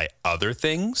on by other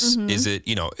things? Mm-hmm. Is it,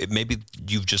 maybe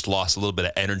you've just lost a little bit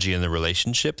of energy in the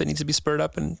relationship that needs to be spurred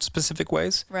up in specific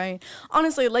ways? Right.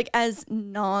 Honestly, like as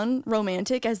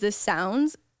non-romantic as this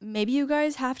sounds, maybe you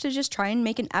guys have to just try and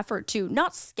make an effort to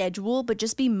not schedule, but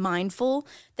just be mindful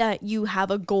that you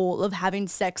have a goal of having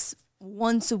sex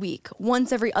once a week,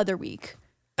 once every other week.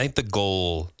 I think the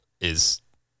goal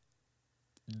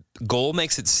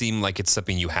makes it seem like it's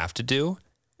something you have to do,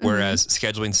 whereas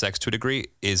scheduling sex to a degree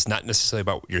is not necessarily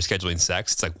about your scheduling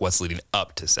sex. It's like what's leading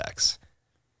up to sex.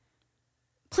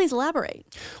 Please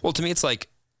elaborate. Well, to me, it's like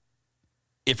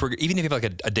even if you have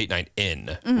like a date night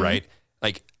in, right?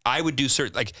 Like I would do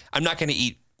like I'm not going to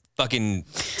eat fucking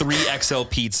 3 XL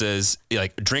pizzas,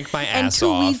 like drink my ass off.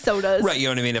 And 2 weed sodas. Right. You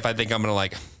know what I mean? If I think I'm going to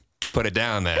like put it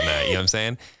down that night, you know what I'm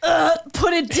saying?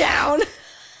 Put it down.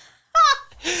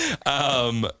 But you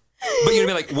know what I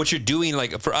mean? Like what you're doing,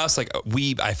 like for us, like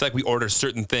I feel like we order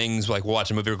certain things, like we'll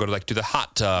watch a movie or go to the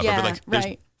hot tub. Yeah, or like,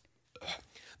 right.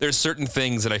 There's certain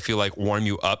things that I feel like warm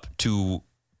you up to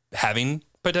having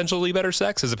potentially better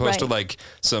sex as opposed to like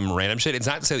some random shit. It's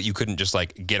not to say that you couldn't just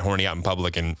like get horny out in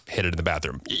public and hit it in the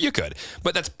bathroom. You could,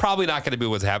 but that's probably not going to be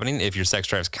what's happening if your sex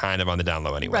drive's kind of on the down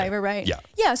low anyway. Right. Yeah.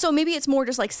 Yeah. So maybe it's more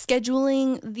just like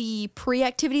scheduling the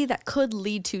pre-activity that could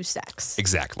lead to sex.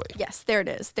 Exactly. Yes. There it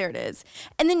is.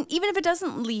 And then even if it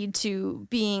doesn't lead to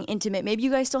being intimate, maybe you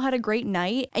guys still had a great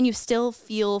night and you still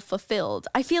feel fulfilled.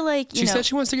 I feel like, she said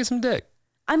she wants to get some dick.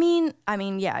 I mean,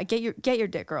 yeah, get your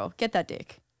dick, girl. Get that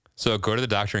dick. So go to the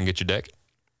doctor and get your dick.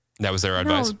 That was their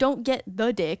advice. No, don't get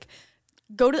the dick.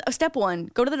 Go to step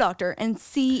 1. Go to the doctor and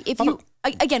see if you.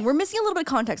 Again, we're missing a little bit of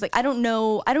context. Like I don't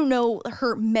know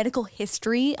her medical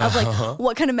history of like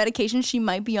what kind of medication she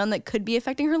might be on that could be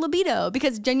affecting her libido.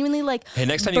 Because genuinely, like, hey,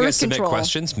 next time you guys submit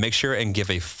questions, make sure and give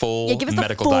a full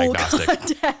medical diagnostic.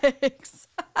 Context.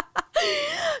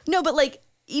 No, but like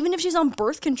even if she's on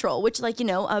birth control, which like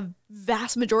a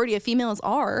vast majority of females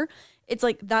are. It's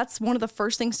like that's one of the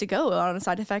first things to go on a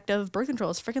side effect of birth control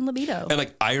is freaking libido. And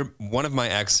like one of my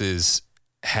exes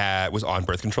was on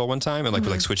birth control one time and like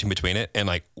we're like switching between it and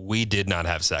like we did not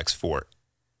have sex for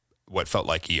what felt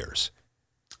like years.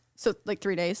 So like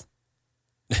 3 days?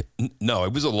 No,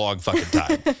 it was a long fucking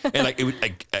time. And like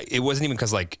it wasn't even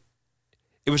because like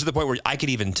it was to the point where I could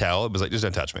even tell it was like just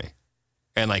don't touch me.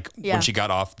 And like when she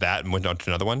got off that and went on to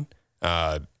another one,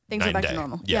 things are back to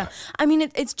normal. Yeah. I mean,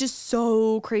 it's just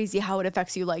so crazy how it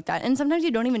affects you like that. And sometimes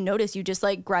you don't even notice. You just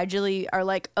like gradually are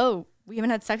like, oh, we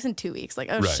haven't had sex in 2 weeks. Like,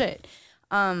 oh shit.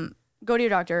 Go to your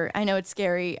doctor. I know it's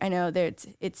scary. I know that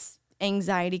it's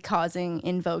anxiety causing,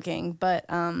 invoking, but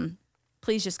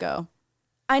please just go.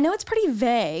 I know it's pretty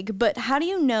vague, but how do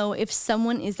you know if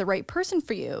someone is the right person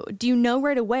for you? Do you know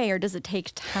right away or does it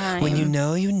take time? When you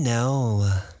know, you know.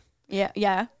 Yeah.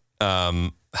 Yeah.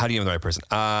 How do you know the right person?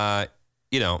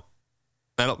 You know,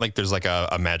 I don't think there's like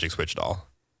a magic switch at all.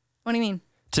 What do you mean?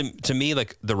 To me,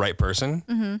 like the right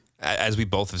person, as we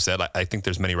both have said, I think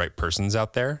there's many right persons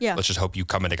out there. Yeah. Let's just hope you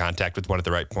come into contact with one at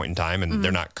the right point in time and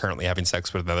they're not currently having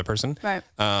sex with another person. Right.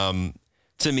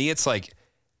 To me, it's like...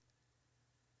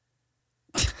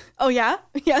 Oh, yeah?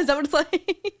 Yeah, is that what it's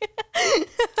like?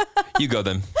 You go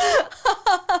then.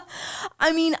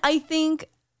 I mean, I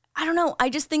don't know. I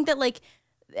just think that like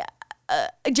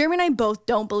Jeremy and I both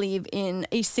don't believe in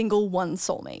a single one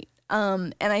soulmate.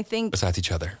 And I think besides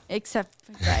each other, except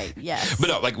right, yes. But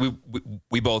no, like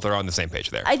we both are on the same page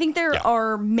there. I think there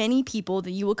are many people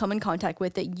that you will come in contact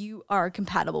with that you are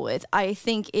compatible with. I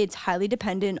think it's highly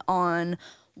dependent on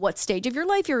what stage of your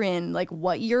life you're in, like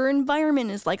what your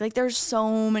environment is like. Like there's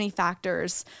so many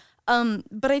factors.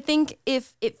 But I think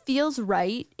if it feels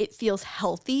right, it feels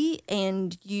healthy,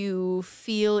 and you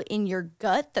feel in your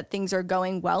gut that things are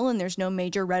going well and there's no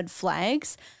major red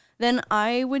flags, then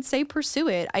I would say pursue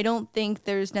it. I don't think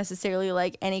there's necessarily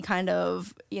like any kind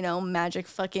of, magic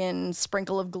fucking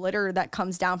sprinkle of glitter that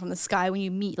comes down from the sky when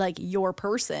you meet like your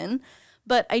person.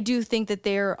 But I do think that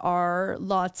there are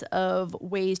lots of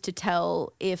ways to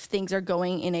tell if things are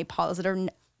going in a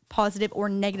positive or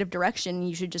negative direction.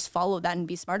 You should just follow that and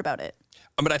be smart about it.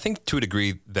 But I think to a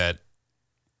degree that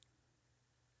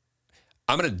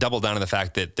I'm going to double down on the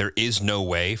fact that there is no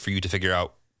way for you to figure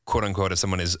out, quote unquote, if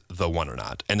someone is the one or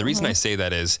not. And the reason I say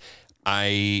that is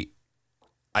I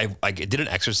did an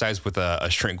exercise with a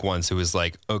shrink once who was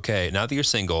like, okay, now that you're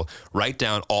single, write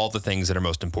down all the things that are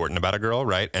most important about a girl,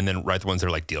 right? And then write the ones that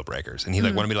are like deal breakers. And he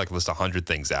like wanted me to like list 100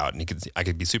 things out, and I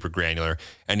could be super granular.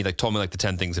 And he like told me like the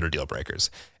 10 things that are deal breakers.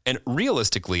 And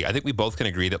realistically, I think we both can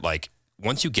agree that like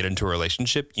once you get into a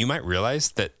relationship, you might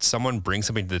realize that someone brings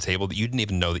something to the table that you didn't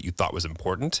even know that you thought was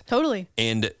important. Totally.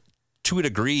 And to a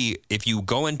degree, if you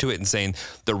go into it and saying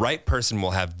the right person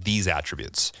will have these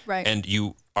attributes, right, and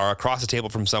you are across the table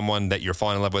from someone that you're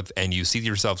falling in love with and you see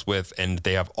yourselves with, and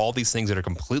they have all these things that are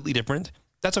completely different,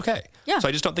 that's okay. Yeah. So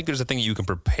I just don't think there's a thing that you can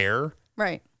prepare,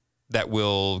 right, that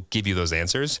will give you those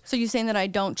answers. So you're saying that I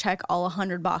don't check all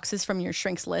 100 boxes from your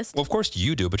shrinks list? Well, of course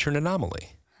you do, but you're an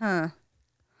anomaly. Huh.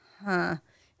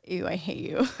 Ew, I hate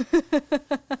you.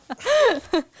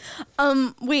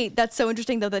 Wait, that's so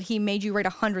interesting though that he made you write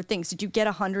 100 things. Did you get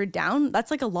 100 down? That's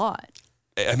like a lot.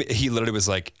 I mean, he literally was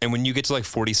like, and when you get to like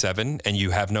 47 and you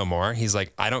have no more, he's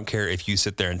like, I don't care if you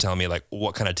sit there and tell me like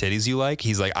what kind of titties you like.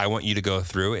 He's like, I want you to go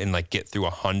through and like get through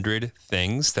 100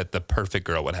 things that the perfect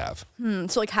girl would have.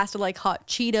 So like has to like hot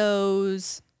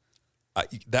Cheetos.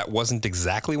 That wasn't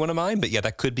exactly one of mine, but yeah,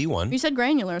 that could be one. You said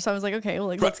granular, so I was like, okay, well,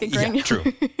 like let's get granular. Yeah,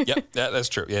 true. Yep, that's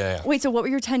true. Yeah. Wait, so what were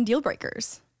your 10 deal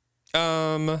breakers?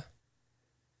 I mean,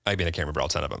 I can't remember all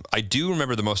 10 of them. I do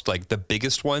remember the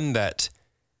biggest one that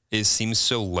seems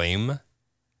so lame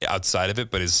outside of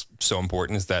it, but is so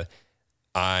important, is that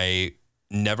I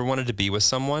never wanted to be with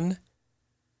someone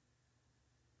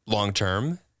long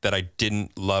term that I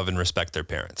didn't love and respect their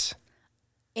parents.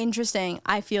 Interesting.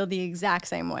 I feel the exact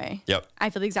same way. Yep. I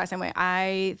feel the exact same way.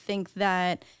 I think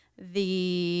that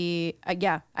I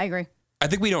agree. I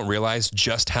think we don't realize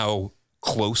just how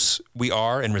close we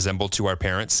are and resemble to our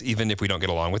parents, even if we don't get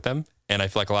along with them. And I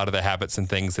feel like a lot of the habits and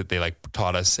things that they like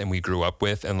taught us and we grew up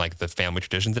with, and like the family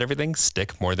traditions and everything,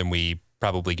 stick more than we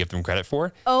probably give them credit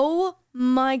for. Oh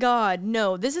my God.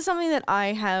 No, this is something that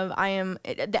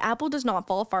the apple does not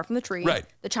fall far from the tree. Right.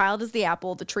 The child is the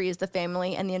apple, the tree is the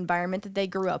family and the environment that they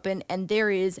grew up in. And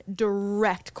there is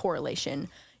direct correlation.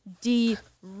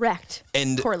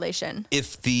 Correlation.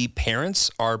 If the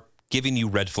parents are giving you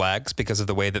red flags because of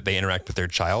the way that they interact with their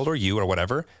child or you or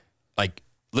whatever, like,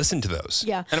 listen to those.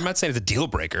 Yeah. And I'm not saying it's a deal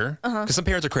breaker, because some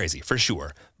parents are crazy, for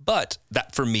sure. But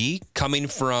that, for me, coming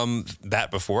from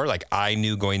that before, like I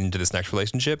knew going into this next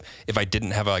relationship, if I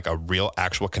didn't have like a real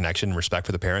actual connection and respect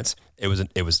for the parents, it was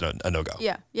a no-go.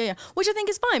 Yeah. Which I think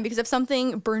is fine, because if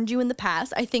something burned you in the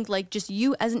past, I think like just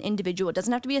you as an individual, it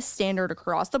doesn't have to be a standard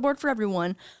across the board for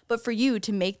everyone, but for you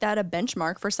to make that a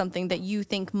benchmark for something that you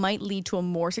think might lead to a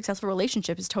more successful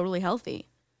relationship is totally healthy.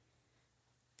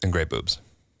 And great boobs.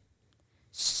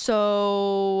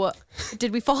 So,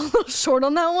 did we fall a little short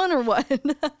on that one or what?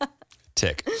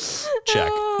 Tick.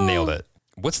 Check. Nailed it.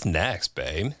 What's next,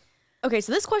 babe? Okay,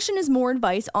 so this question is more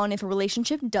advice on if a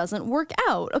relationship doesn't work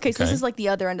out. Okay, so this is like the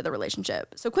other end of the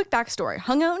relationship. So quick backstory.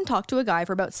 Hung out and talked to a guy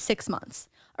for about 6 months.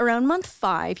 Around month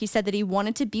 5, he said that he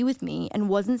wanted to be with me and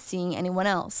wasn't seeing anyone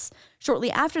else.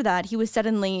 Shortly after that, he was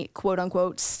suddenly, quote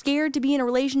unquote, scared to be in a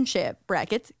relationship.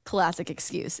 Brackets, classic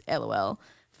excuse, LOL.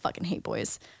 Fucking hate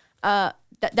boys.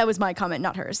 That was my comment,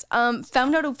 not hers.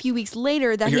 Found out a few weeks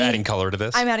later that You're adding color to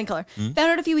this? I'm adding color. Found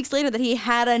out a few weeks later that he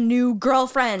had a new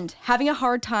girlfriend. Having a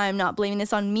hard time not blaming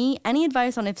this on me. Any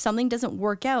advice on if something doesn't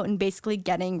work out and basically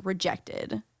getting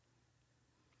rejected?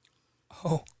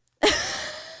 Oh.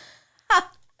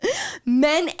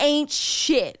 Men ain't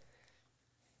shit.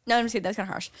 No, I'm just kidding. That's kind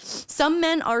of harsh. Some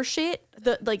men are shit,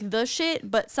 the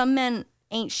shit, but some men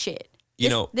ain't shit.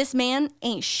 This man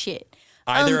ain't shit.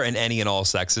 Either and any and all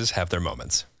sexes have their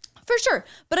moments. For sure.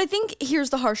 But I think here's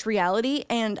the harsh reality,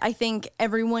 and I think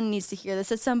everyone needs to hear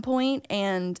this at some point,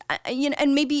 and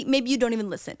and maybe you don't even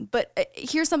listen, but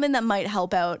here's something that might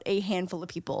help out a handful of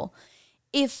people.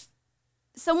 If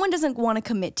someone doesn't want to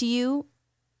commit to you,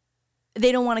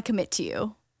 they don't want to commit to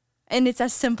you. And it's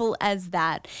as simple as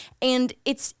that. And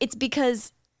it's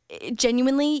because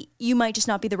genuinely you might just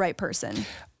not be the right person.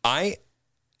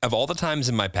 Of all the times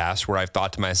in my past where I've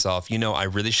thought to myself, I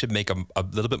really should make a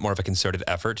little bit more of a concerted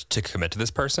effort to commit to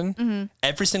this person.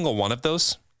 Every single one of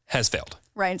those has failed.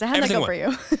 Right. So how did that go for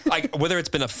you? Like whether it's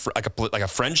been a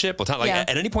friendship, at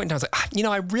any point in time, I was like,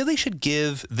 I really should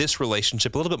give this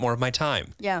relationship a little bit more of my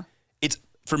time. Yeah.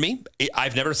 For me,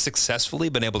 I've never successfully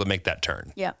been able to make that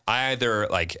turn. Yeah. I either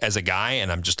as a guy,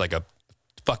 and I'm just like a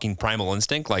fucking primal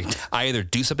instinct, I either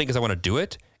do something because I want to do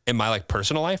it in my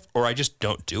personal life, or I just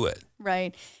don't do it.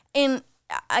 Right. And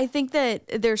I think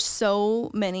that there's so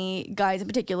many guys in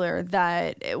particular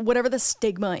that whatever the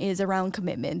stigma is around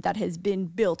commitment that has been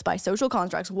built by social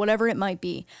constructs, whatever it might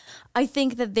be, I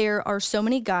think that there are so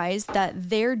many guys that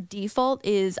their default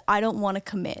is, I don't want to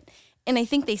commit. And I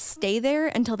think they stay there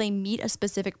until they meet a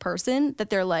specific person that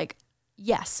they're like,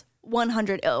 yes,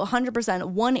 100%,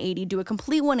 180, do a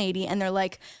complete 180. And they're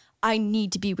like, I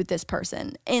need to be with this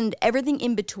person. And everything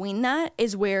in between that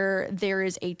is where there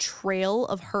is a trail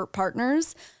of hurt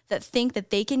partners that think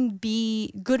that they can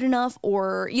be good enough,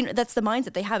 or, that's the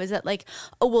mindset they have, is that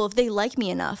if they like me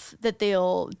enough that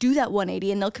they'll do that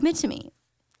 180 and they'll commit to me.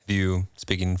 Have you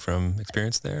speaking from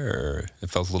experience there, or it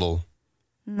felt a little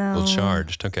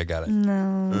charged? Okay, got it.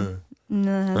 No,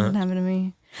 that hasn't happened to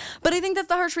me. But I think that's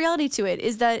the harsh reality to it,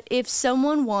 is that if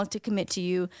someone wants to commit to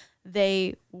you,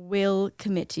 they will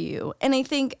commit to you. And I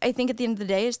think at the end of the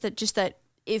day, is that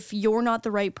if you're not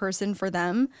the right person for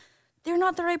them, they're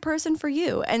not the right person for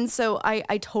you. And so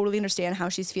I totally understand how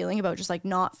she's feeling about just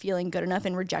not feeling good enough,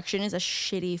 and rejection is a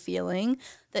shitty feeling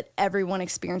that everyone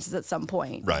experiences at some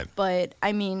point. Right. But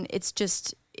I mean, it's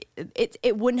just,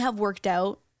 it wouldn't have worked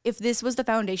out if this was the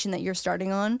foundation that you're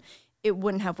starting on. It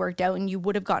wouldn't have worked out, and you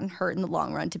would have gotten hurt in the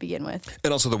long run to begin with.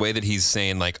 And also the way that he's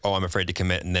saying I'm afraid to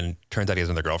commit, and then turns out he has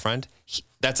another girlfriend.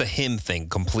 That's a him thing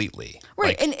completely.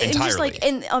 Right. And entirely. just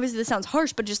and obviously this sounds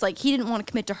harsh, but just he didn't want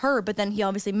to commit to her, but then he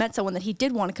obviously met someone that he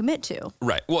did want to commit to.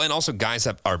 Right. Well, and also guys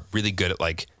are really good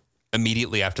at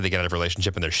immediately after they get out of a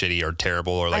relationship and they're shitty or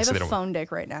terrible, or I have so they a don't. phone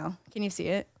dick right now. Can you see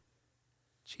it?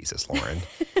 Jesus, Lauren.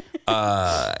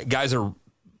 Guys are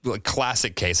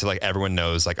classic case of everyone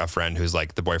knows a friend who's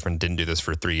the boyfriend didn't do this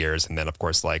for 3 years, and then of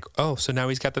course so now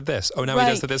he's got the this, now he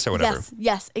does the this or whatever.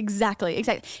 Yes, exactly.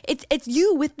 It's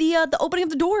you with the opening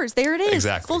of the doors. There it is.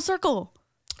 Exactly. Full circle.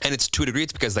 And it's to a degree,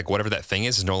 it's because whatever that thing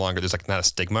is no longer, there's not a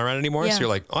stigma around anymore. Yeah. So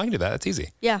you're I can do that. That's easy.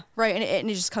 Yeah, right.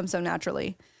 And it just comes so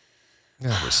naturally.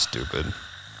 That was stupid.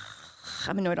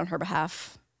 I'm annoyed on her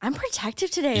behalf. I'm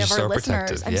protective today You're of our so listeners.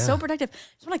 protective, I'm yeah. so protective.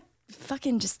 I just want to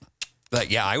fucking just.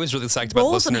 I was really psyched about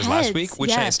Roll some listeners last heads, week,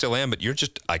 which yeah. I still am, but you're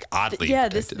just oddly Yeah,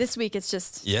 protective. this week it's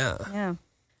just. Yeah. Yeah.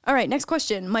 All right, next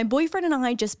question. My boyfriend and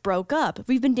I just broke up.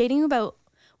 We've been dating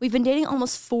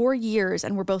almost 4 years,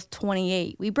 and we're both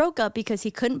 28. We broke up because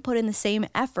he couldn't put in the same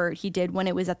effort he did when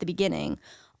it was at the beginning.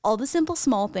 All the simple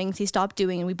small things he stopped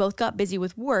doing, and we both got busy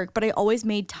with work, but I always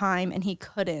made time and he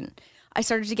couldn't. I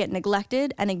started to get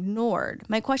neglected and ignored.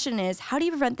 My question is, how do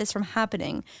you prevent this from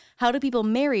happening? How do people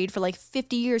married for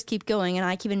 50 years keep going, and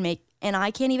I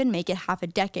can't even make it half a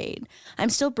decade? I'm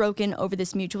still broken over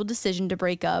this mutual decision to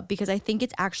break up because I think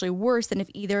it's actually worse than if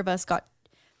either of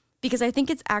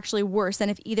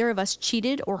us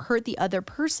cheated or hurt the other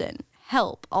person.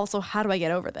 Help. Also, how do I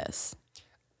get over this?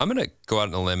 I'm going to go out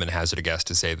on a limb and hazard a guess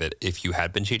to say that if you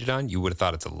had been cheated on, you would have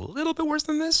thought it's a little bit worse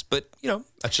than this. But,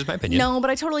 that's just my opinion. No,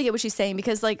 but I totally get what she's saying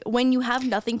because, like, when you have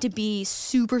nothing to be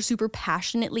super, super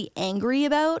passionately angry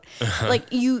about, like,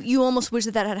 you almost wish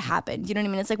that had happened. You know what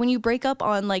I mean? It's like when you break up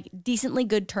on, like, decently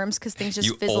good terms because things just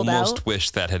fizzled out. You almost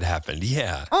wish that had happened.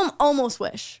 Yeah. Almost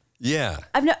wish. Yeah.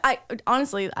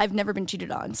 Honestly, I've never been cheated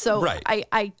on. So right.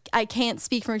 I can't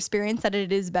speak from experience that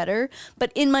it is better.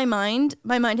 But in my mind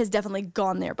has definitely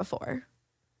gone there before.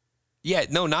 Yeah,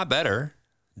 no, not better.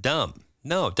 Dumb.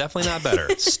 No, definitely not better.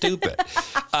 Stupid.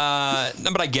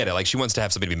 No, but I get it. Like, she wants to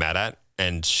have somebody to be mad at,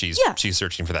 and she's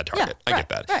searching for that target. I get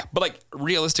that. Right. But, like,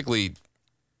 realistically,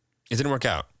 it didn't work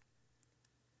out.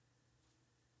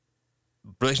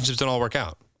 Relationships don't all work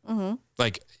out. Mm-hmm.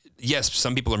 Like, yes,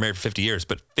 some people are married for 50 years,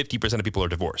 but 50% of people are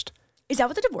divorced. Is that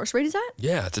what the divorce rate is at?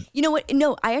 Yeah. You know what?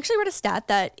 No, I actually read a stat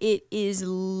that it is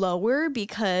lower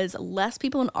because less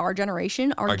people in our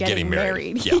generation are getting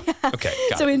married. Yeah. Okay.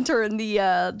 So in turn,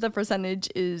 the percentage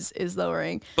is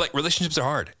lowering. But like, relationships are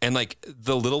hard, and like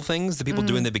the little things that people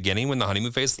do in the beginning when the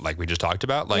honeymoon phase, like we just talked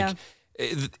about, like.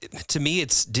 To me,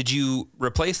 did you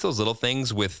replace those little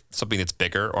things with something that's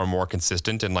bigger or more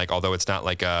consistent? And like, although it's not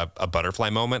like a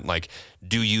butterfly moment, like,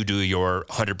 do you do your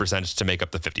 100% to make up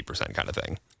the 50% kind of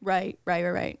thing? Right.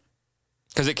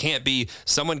 Because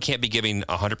someone can't be giving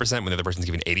 100% when the other person's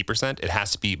giving 80%. It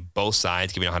has to be both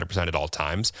sides giving 100% at all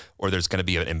times, or there's going to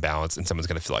be an imbalance and someone's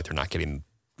going to feel like they're not getting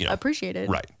appreciated.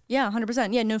 Right. Yeah,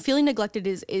 100%. Yeah, no, feeling neglected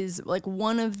is like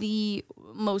one of the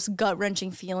most gut-wrenching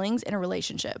feelings in a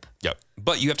relationship. Yep.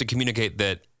 But you have to communicate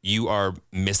that you are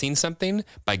missing something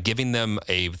by giving them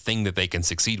a thing that they can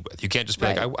succeed with. You can't just be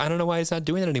like, I don't know why he's not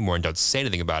doing it anymore, and don't say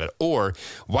anything about it. Or,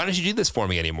 why don't you do this for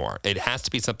me anymore? It has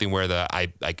to be something where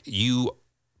you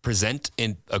present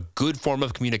in a good form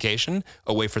of communication,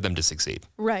 a way for them to succeed.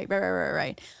 Right.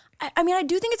 I mean, I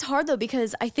do think it's hard though,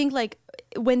 because I think like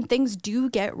when things do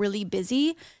get really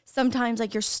busy, sometimes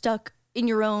like you're stuck in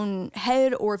your own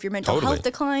head, or if your mental health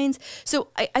declines. So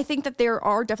I think that there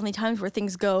are definitely times where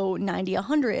things go 90,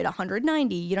 100,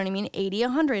 190, you know what I mean? 80,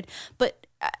 100. But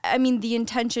I mean, the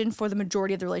intention for the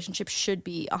majority of the relationship should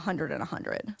be 100 and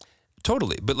 100.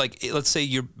 Totally. But like, let's say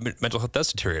your mental health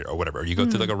does deteriorate or whatever. You go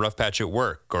through like a rough patch at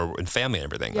work or in family and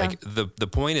everything. Yeah. Like the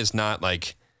point is not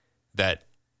like that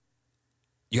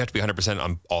you have to be 100%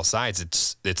 on all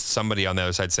sides. It's somebody on the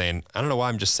other side saying, I don't know why,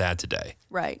 I'm just sad today.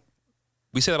 Right.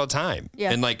 We say that all the time.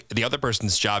 Yeah. And like the other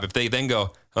person's job, if they then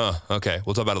go, oh, okay,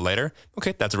 we'll talk about it later.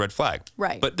 Okay, that's a red flag.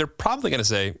 Right. But they're probably going to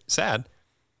say, sad.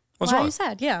 What's wrong? Why are you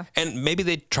sad? Yeah. And maybe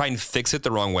they try and fix it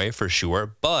the wrong way for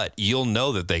sure, but you'll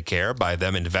know that they care by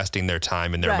them investing their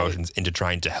time and their emotions into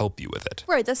trying to help you with it.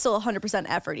 Right. That's still 100%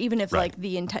 effort, even if like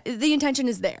the intention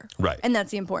is there. Right. And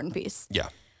that's the important piece. Yeah.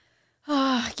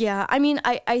 Yeah. I mean,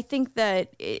 I think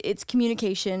that it's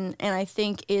communication, and I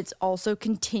think it's also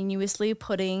continuously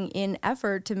putting in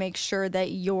effort to make sure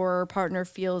that your partner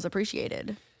feels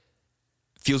appreciated.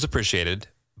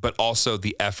 But also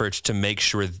the effort to make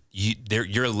sure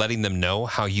you're letting them know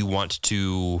how you want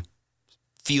to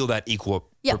feel that equal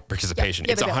participation.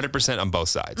 It's 100% on both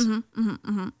sides.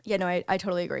 Yeah, no, I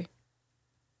totally agree.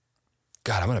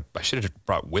 God, I should have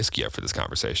brought whiskey up for this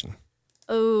conversation.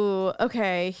 Oh,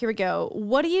 okay. Here we go.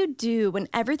 What do you do when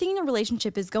everything in the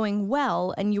relationship is going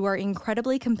well and you are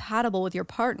incredibly compatible with your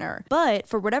partner, but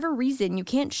for whatever reason, you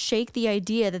can't shake the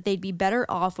idea that they'd be better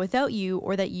off without you,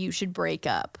 or that you should break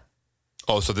up?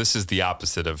 Oh, so this is the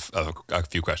opposite of a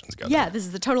few questions ago. Yeah, this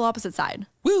is the total opposite side.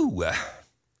 Woo!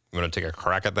 You want to take a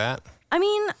crack at that? I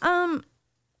mean,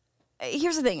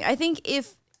 here's the thing. I think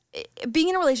if being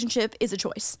in a relationship is a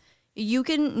choice, you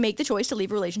can make the choice to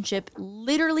leave a relationship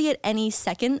literally at any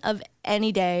second of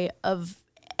any day of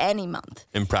any month.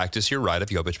 In practice, your right of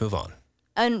yo bitch move on.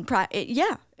 And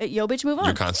yo bitch move on.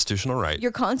 Your constitutional right.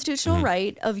 Your constitutional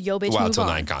right of yo bitch move on. Wild Till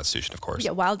 9 Constitution, of course.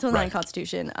 Yeah, Wild Till 9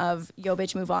 Constitution of yo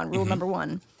bitch move on. Rule number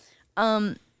 1.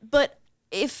 But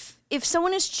if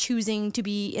someone is choosing to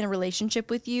be in a relationship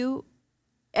with you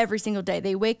every single day,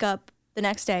 they wake up the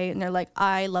next day and they're like,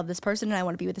 I love this person and I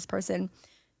want to be with this person,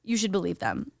 you should believe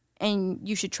them. And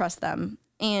you should trust them.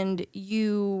 And I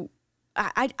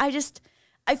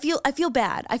feel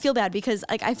bad. I feel bad because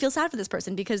like I feel sad for this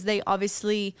person because they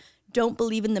obviously don't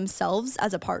believe in themselves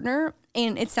as a partner.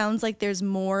 And it sounds like there's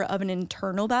more of an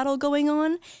internal battle going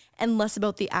on and less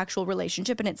about the actual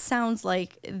relationship. And it sounds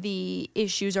like the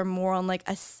issues are more on like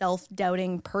a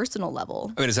self-doubting personal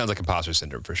level. I mean, it sounds like imposter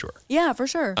syndrome for sure. Yeah, for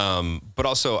sure. But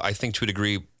also I think to a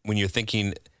degree, when you're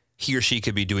thinking he or she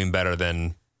could be doing better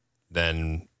than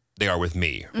they are with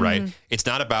me, right? Mm-hmm. It's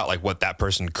not about like what that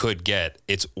person could get.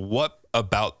 It's what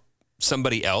about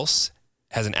somebody else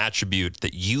has an attribute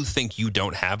that you think you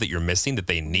don't have that you're missing that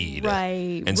they need.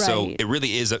 Right. And so it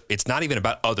really is, it's not even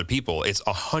about other people. It's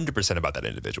 100% about that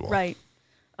individual. Right.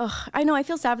 Ugh, I know. I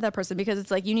feel sad for that person because it's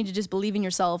like you need to just believe in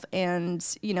yourself and,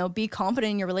 you know, be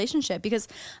confident in your relationship, because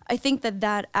I think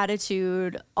that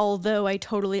attitude, although I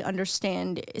totally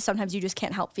understand sometimes you just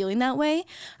can't help feeling that way,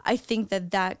 I think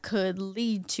that could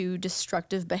lead to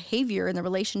destructive behavior in the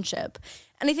relationship.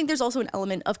 And I think there's also an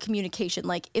element of communication.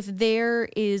 Like if there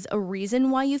is a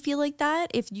reason why you feel like that,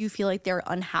 if you feel like they're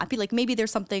unhappy, like maybe there's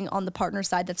something on the partner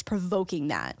side that's provoking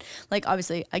that. Like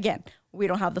obviously, again, we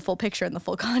don't have the full picture and the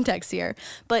full context here.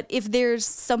 But if there's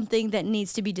something that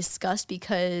needs to be discussed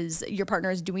because your partner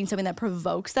is doing something that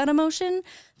provokes that emotion,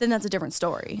 then that's a different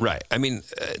story. Right. I mean,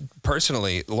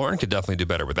 personally, Lauren could definitely do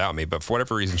better without me, but for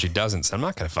whatever reason she doesn't, so I'm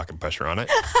not going to fucking push her on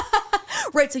it.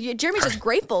 Right, so Jeremy's just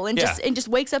grateful and just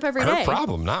wakes up every day. Her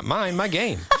problem, not mine, my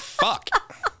game. Fuck.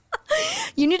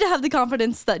 You need to have the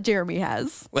confidence that Jeremy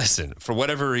has. Listen, for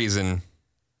whatever reason,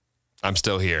 I'm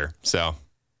still here. So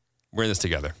we're in this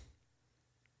together.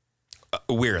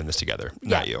 We're in this together,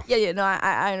 not you. Yeah. No,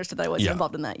 I understood that I wasn't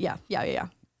involved in that. Yeah.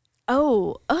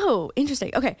 Oh,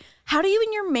 interesting. Okay. How do you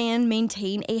and your man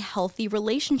maintain a healthy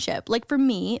relationship? Like for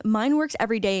me, mine works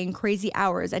every day in crazy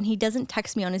hours and he doesn't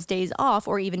text me on his days off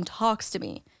or even talks to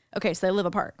me. Okay, so they live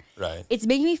apart. Right. It's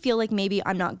making me feel like maybe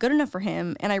I'm not good enough for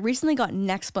him, and I recently got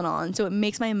Nexplanon, so it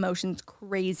makes my emotions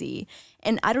crazy.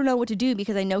 And I don't know what to do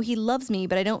because I know he loves me,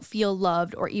 but I don't feel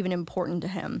loved or even important to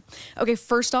him. Okay,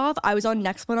 first off, I was on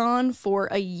Nexplanon for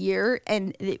a year,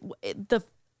 and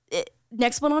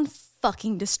Nexplanon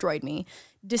fucking destroyed me.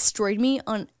 Destroyed me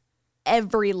on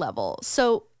every level.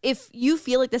 So if you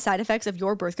feel like the side effects of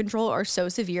your birth control are so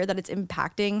severe that it's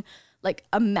impacting like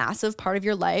a massive part of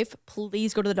your life,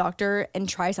 please go to the doctor and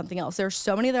try something else. There are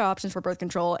so many other options for birth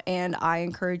control, and I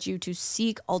encourage you to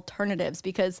seek alternatives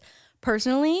because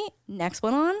personally,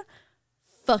 Nexplanon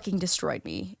fucking destroyed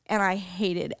me, and I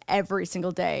hated every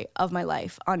single day of my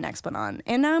life on Nexplanon.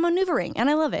 And now I'm on NuvaRing, and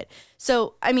I love it.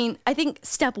 So, I mean, I think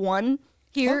step one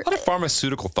here. A lot of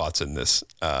pharmaceutical thoughts in this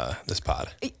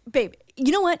pod. Babe,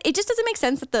 you know what? It just doesn't make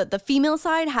sense that the female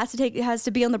side has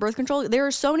to be on the birth control. There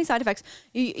are so many side effects.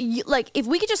 Like if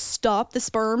we could just stop the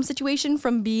sperm situation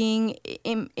from being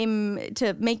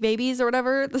to make babies or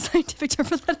whatever the scientific term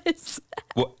for that is.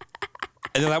 Well,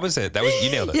 and that was it.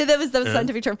 You nailed it. Yeah, that was the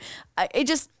scientific term.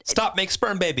 Stop, make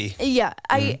sperm baby. Yeah,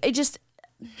 I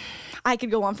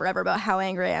could go on forever about how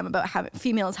angry I am about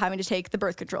females having to take the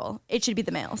birth control. It should be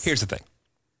the males. Here's the thing.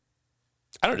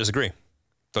 I don't disagree.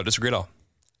 Don't disagree at all.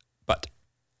 But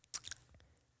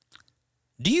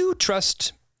do you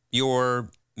trust your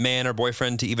man or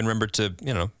boyfriend to even remember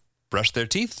to, brush their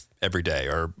teeth every day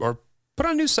or put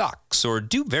on new socks or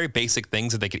do very basic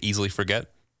things that they could easily forget?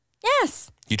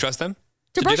 Yes. You trust them?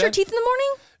 To brush your teeth in the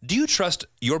morning? Do you trust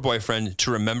your boyfriend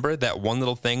to remember that one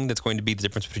little thing that's going to be the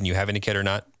difference between you having a kid or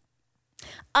not?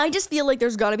 I just feel like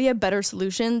there's got to be a better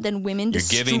solution than women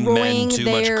destroying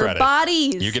their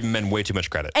bodies. You're giving men way too much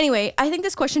credit. Anyway, I think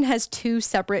this question has two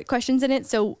separate questions in it.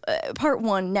 So part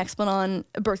one, Nexplanon,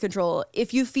 birth control.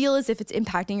 If you feel as if it's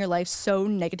impacting your life so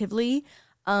negatively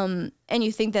and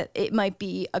you think that it might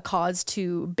be a cause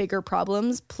to bigger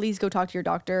problems, please go talk to your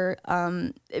doctor.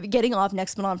 Getting off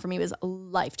Nexplanon for me was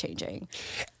life-changing.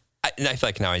 And I feel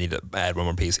like now I need to add one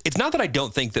more piece. It's not that I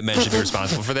don't think that men should be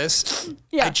responsible for this.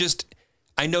 Yeah.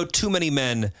 I know too many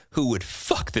men who would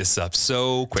fuck this up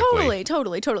so quickly.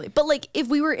 Totally. But like, if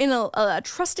we were in a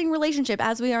trusting relationship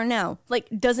as we are now, like,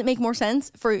 does it make more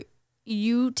sense for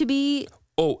you to be?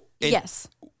 Oh, yes.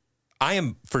 I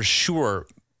am for sure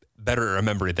better at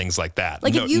remembering things like that.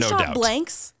 Like if you shot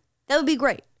blanks, that would be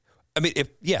great. I mean,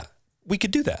 we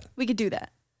could do that.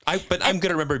 But I'm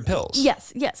good at remembering pills.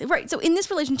 Yes, right. So in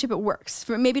this relationship, it works.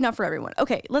 Maybe not for everyone.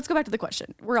 Okay, let's go back to the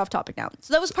question. We're off topic now.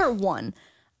 So that was part one.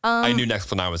 I knew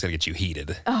Nexplanon was going to get you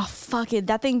heated. Oh, fuck it.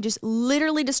 That thing just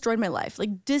literally destroyed my life.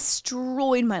 Like,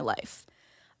 destroyed my life.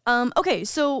 Okay,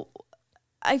 so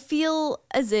I feel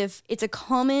as if it's a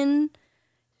common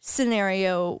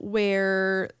scenario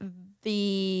where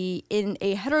in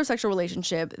a heterosexual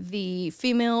relationship, the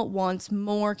female wants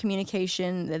more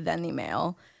communication than the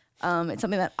male. It's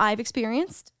something that I've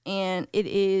experienced, and it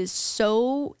is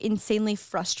so insanely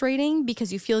frustrating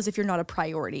because you feel as if you're not a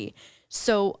priority.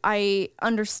 So I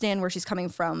understand where she's coming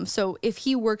from. So if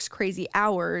he works crazy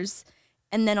hours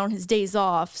and then on his days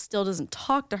off still doesn't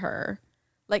talk to her,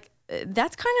 like,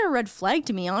 that's kind of a red flag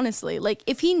to me, honestly. Like,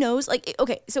 if he knows, like,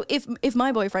 okay, so if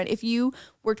my boyfriend, if you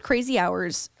worked crazy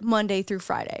hours Monday through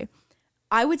Friday,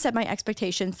 I would set my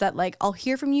expectations that, like, I'll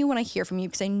hear from you when I hear from you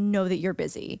because I know that you're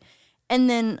busy. And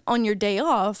then on your day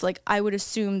off, like, I would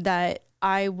assume that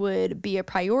I would be a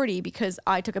priority because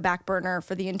I took a back burner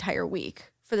for the entire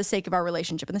week for the sake of our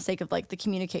relationship and the sake of like the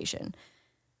communication.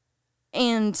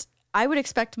 And I would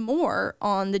expect more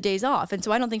on the days off. And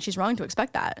so I don't think she's wrong to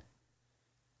expect that.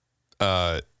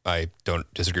 I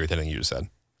don't disagree with anything you just said.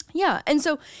 Yeah. And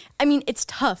so, I mean, it's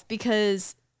tough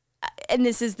because, and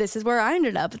this is where I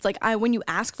ended up. It's like, when you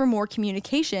ask for more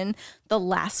communication, the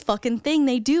last fucking thing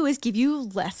they do is give you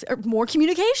less or more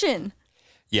communication.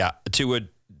 Yeah.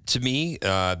 To me,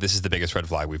 this is the biggest red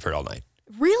flag we've heard all night.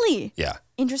 Really? Yeah.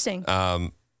 Interesting.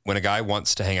 When a guy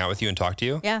wants to hang out with you and talk to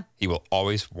you, yeah, he will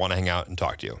always want to hang out and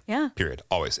talk to you. Yeah. Period.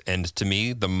 Always. And to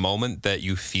me, the moment that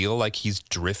you feel like he's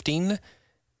drifting,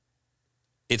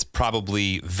 it's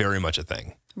probably very much a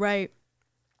thing. Right.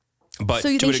 But so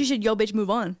you think she should bitch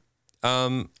move on?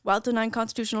 Wild till 9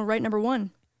 constitutional right number 1.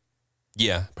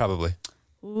 Yeah, probably.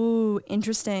 Ooh,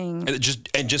 interesting. And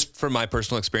just from my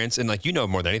personal experience, and like, you know,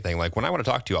 more than anything, like when I want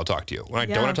to talk to you, I'll talk to you. When I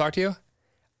don't want to talk to you,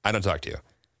 I don't talk to you.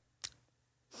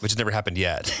 Which has never happened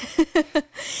yet.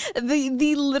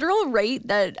 The literal rate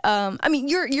that I mean,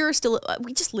 you're still,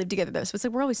 we just live together though, so it's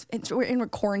like we're in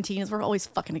quarantine, we're always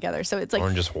fucking together, so it's like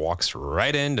Lauren just walks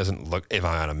right in, doesn't look if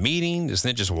I'm at a meeting,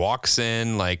 just walks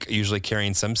in, like usually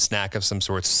carrying some snack of some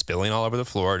sort, spilling all over the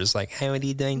floor, just like, hey, what are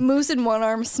you doing? Moose in one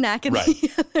arm, snack in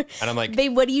the other. And I'm like,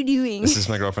 babe, what are you doing? This is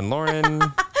my girlfriend Lauren.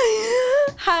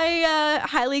 Hi,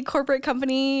 highly corporate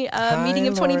company meeting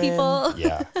of 20 people.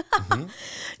 Yeah. Mm-hmm.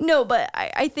 No, but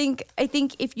I think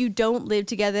if you don't live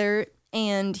together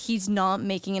and he's not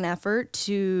making an effort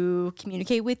to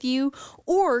communicate with you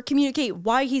or communicate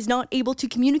why he's not able to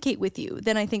communicate with you,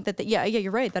 then I think that yeah,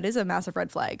 you're right. That is a massive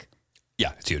red flag.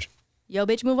 Yeah, it's huge. Yo,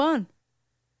 bitch, move on.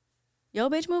 Yo,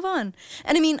 bitch, move on.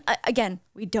 And I mean, again,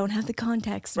 we don't have the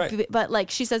context, right. But like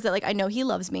she says that like, I know he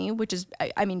loves me, which is,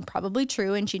 I mean, probably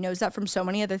true. And she knows that from so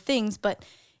many other things. But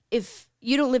if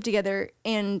you don't live together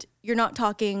and you're not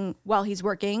talking while he's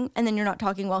working and then you're not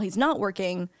talking while he's not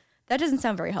working, that doesn't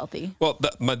sound very healthy. Well,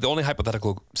 the only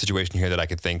hypothetical situation here that I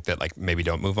could think that like maybe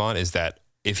don't move on is that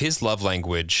if his love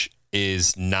language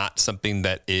is not something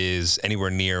that is anywhere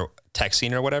near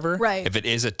texting or whatever, right. If it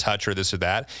is a touch or this or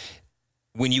that,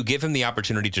 when you give him the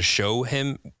opportunity to show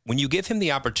him, when you give him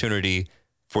the opportunity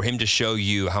for him to show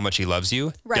you how much he loves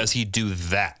you, right. Does he do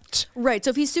that? Right. So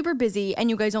if he's super busy and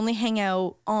you guys only hang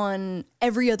out on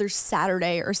every other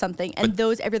Saturday or something, and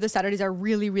those every other Saturdays are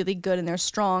really, really good and they're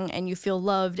strong and you feel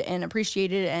loved and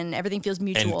appreciated and everything feels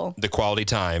mutual. And the quality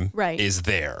time is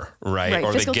there, right?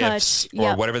 Or Physical the gifts touch.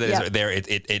 or whatever that is there,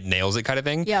 it nails it kind of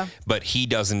thing. Yeah. But he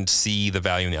doesn't see the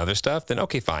value in the other stuff, then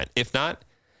okay, fine. If not,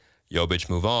 yo, bitch,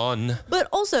 move on. But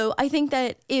also, I think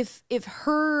that if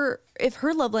her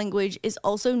love language is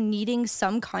also needing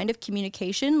some kind of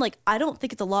communication, like I don't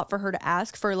think it's a lot for her to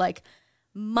ask for like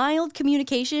mild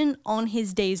communication on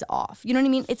his days off. You know what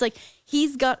I mean? It's like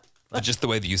he's got just the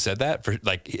way that you said that, for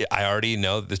like I already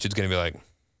know this dude's gonna be like,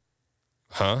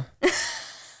 huh?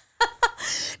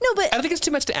 No, but I don't think it's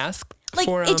too much to ask. Like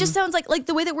it just sounds like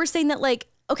the way that we're saying that, like,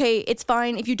 okay, it's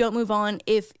fine if you don't move on,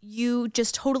 if you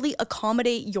just totally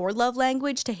accommodate your love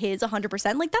language to his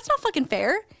 100%. Like that's not fucking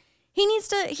fair. He needs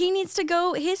to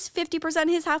go his 50%,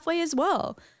 his halfway as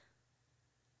well.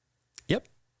 Yep.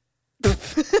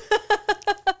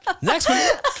 Next one.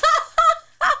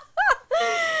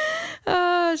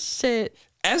 Oh shit.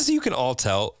 As you can all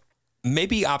tell,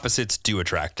 maybe opposites do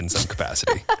attract in some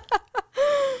capacity.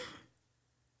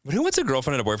 But who wants a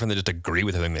girlfriend and a boyfriend that just agree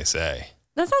with everything they say?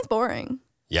 That sounds boring.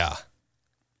 Yeah.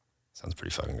 Sounds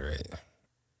pretty fucking great.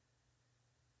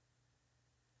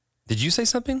 Did you say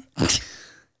something? Is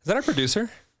that our producer?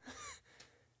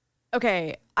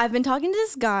 Okay, I've been talking to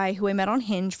this guy who I met on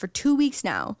Hinge for 2 weeks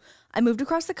now. I moved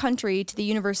across the country to the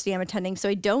university I'm attending, so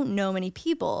I don't know many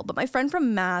people, but my friend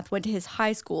from math went to his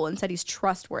high school and said he's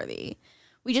trustworthy.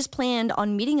 We just planned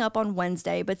on meeting up on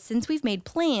Wednesday, but since we've made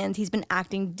plans, he's been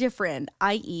acting different,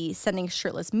 i.e. sending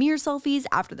shirtless mirror selfies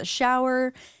after the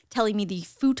shower, telling me the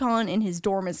futon in his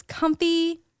dorm is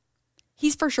comfy.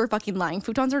 He's for sure fucking lying.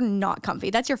 Futons are not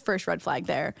comfy. That's your first red flag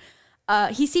there.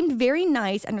 He seemed very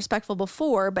nice and respectful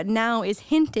before, but now is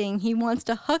hinting he wants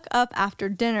to hook up after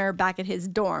dinner back at his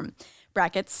dorm.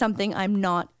 Brackets, something I'm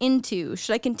not into.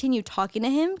 Should I continue talking to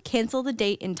him? Cancel the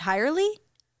date entirely?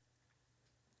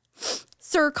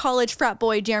 Sir College Frat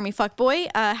Boy Jeremy Fuckboy,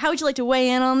 how would you like to weigh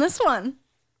in on this one?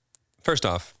 First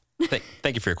off,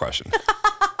 thank you for your question.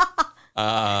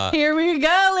 Here we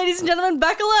go, ladies and gentlemen,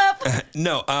 buckle up.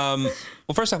 No, well,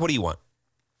 first off, what do you want?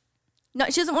 No,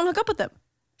 she doesn't want to hook up with him.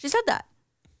 She said that.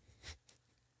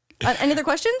 Any other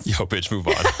questions? Yo, bitch, move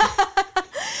on.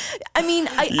 I mean,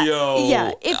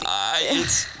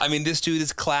 I mean, this dude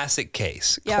is classic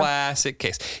case. Classic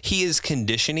case. He is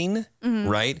conditioning,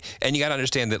 right? And you got to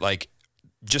understand that, like,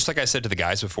 just like I said to the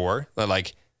guys before,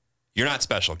 like, you're not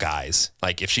special, guys.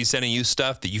 Like, if she's sending you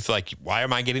stuff that you feel like, why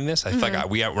am I getting this? I feel like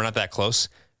we're not that close.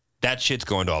 That shit's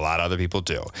going to a lot of other people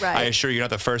too. Right. I assure you're not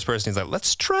the first person who's like,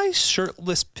 let's try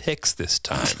shirtless pics this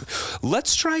time.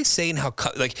 Let's try saying how,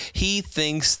 like, he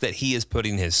thinks that he is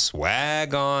putting his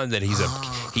swag on, that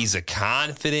he's a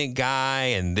confident guy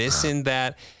and this and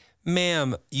that.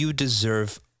 Ma'am, you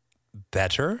deserve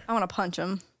better. I want to punch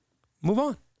him. Move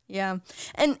on. Yeah.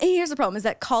 And here's the problem is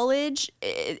that college,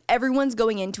 everyone's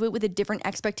going into it with a different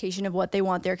expectation of what they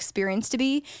want their experience to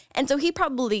be. And so he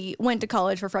probably went to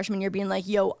college for freshman year being like,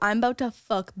 yo, I'm about to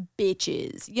fuck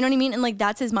bitches. You know what I mean? And like,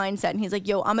 that's his mindset. And he's like,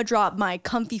 yo, I'm going to drop my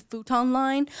comfy futon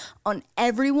line on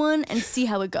everyone and see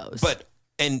how it goes. But,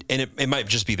 and it might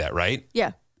just be that, right?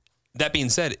 Yeah. That being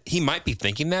said, he might be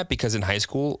thinking that because in high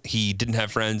school, he didn't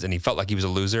have friends and he felt like he was a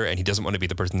loser and he doesn't want to be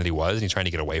the person that he was and he's trying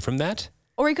to get away from that.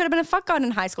 Or he could have been a fuck god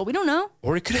in high school. We don't know.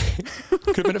 Or he could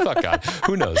have been a fuck god.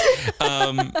 Who knows?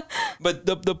 But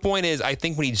the point is, I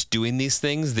think when he's doing these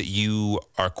things that you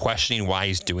are questioning why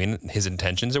he's doing his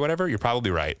intentions or whatever, you're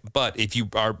probably right. But if you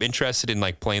are interested in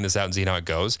like playing this out and seeing how it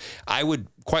goes, I would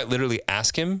quite literally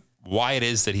ask him why it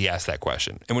is that he asked that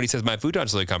question. And when he says, my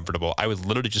futon's really comfortable, I would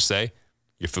literally just say,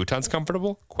 your futon's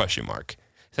comfortable? ?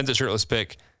 Sends a shirtless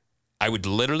pic. I would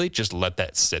literally just let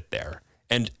that sit there.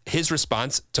 And his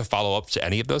response to follow up to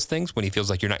any of those things when he feels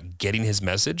like you're not getting his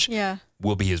message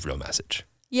will be his real message.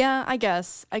 Yeah, I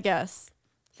guess.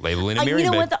 Labeling and mirroring.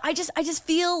 You know what? I just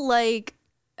feel like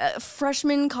a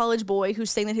freshman college boy who's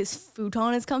saying that his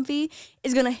futon is comfy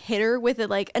is going to hit her with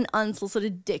an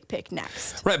unsolicited dick pic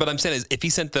next. Right, but I'm saying is if he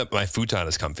sent my futon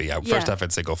is comfy, first off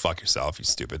I'd say go fuck yourself, you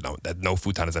stupid. No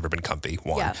futon has ever been comfy.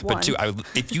 One. Yeah, but two,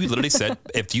 if you literally said,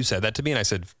 if you said that to me and I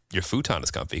said, your futon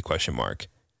is comfy, ?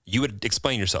 You would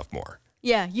explain yourself more.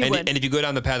 Yeah, you would. And if you go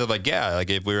down the path of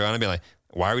if we were going to be like,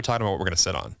 why are we talking about what we're going to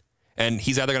sit on? And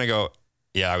he's either going to go,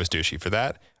 yeah, I was douchey for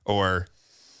that. Or,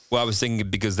 well, I was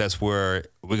thinking because that's where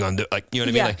we're going to do, you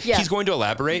know what I mean? He's going to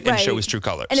elaborate and show his true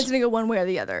colors. And it's going to go one way or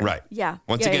the other. Right. Yeah.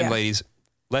 Once again, ladies,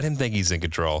 let him think he's in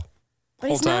control. But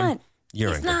he's not.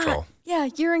 You're in control. Yeah,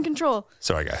 you're in control.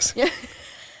 Sorry, guys. Yeah.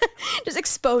 Just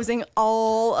exposing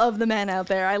all of the men out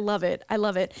there. I love it.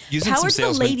 Power to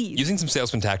the ladies. Using some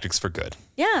salesman tactics for good.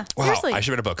 Yeah, wow, seriously. I should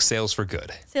write a book, Sales for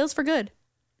Good. Sales for good.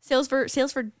 Sales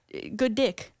for good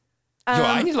dick.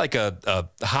 I need a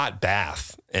hot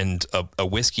bath and a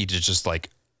whiskey to just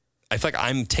I feel like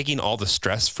I'm taking all the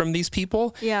stress from these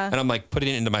people. Yeah. And I'm putting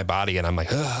it into my body and I'm like,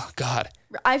 oh, God.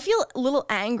 I feel a little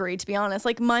angry, to be honest.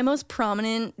 My most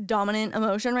prominent, dominant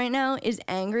emotion right now is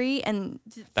angry. And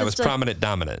that was prominent,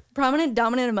 dominant. Prominent,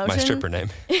 dominant emotion. My stripper name.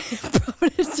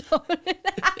 Prominent, dominant.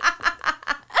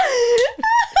 That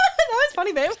was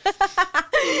funny, babe.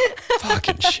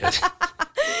 Fucking shit.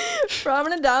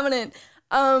 Prominent, dominant.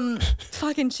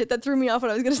 Fucking shit. That threw me off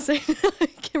what I was going to say. I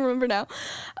can't remember now.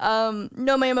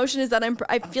 No, my emotion is that I'm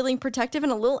feeling protective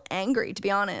and a little angry, to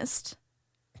be honest.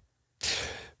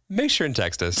 Make sure and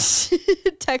text us.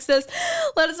 Text us.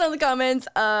 Let us know in the comments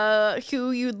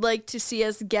who you'd like to see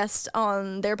us guest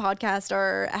on their podcast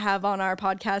or have on our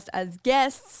podcast as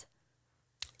guests.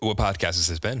 What podcast has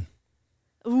this been?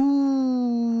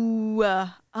 Ooh.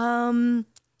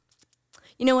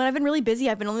 You know what? I've been really busy.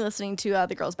 I've been only listening to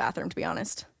The Girls' Bathroom, to be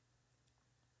honest.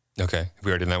 Okay. Have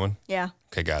we already done that one? Yeah.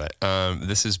 Okay, got it.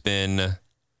 This has been...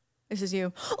 This is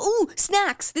you. Ooh,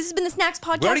 Snacks. This has been the Snacks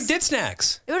podcast. We already did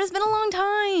Snacks. It has been a long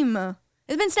time.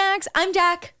 It's been Snacks. I'm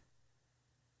Jack.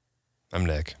 I'm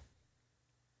Nick.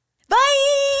 Bye!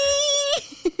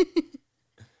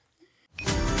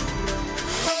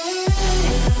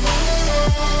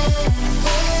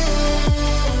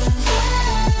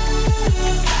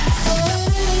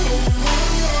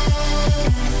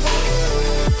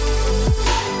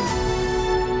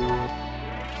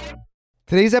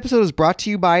 Today's episode is brought to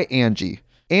you by Angie.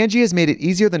 Angie has made it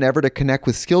easier than ever to connect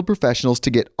with skilled professionals to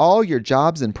get all your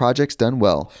jobs and projects done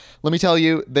well. Let me tell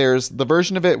you, there's the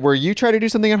version of it where you try to do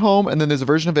something at home, and then there's a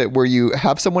version of it where you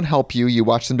have someone help you, you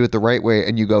watch them do it the right way,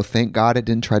 and you go, thank God I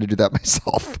didn't try to do that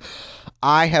myself.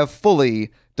 I have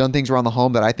fully done things around the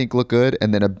home that I think look good,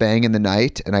 and then a bang in the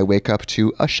night, and I wake up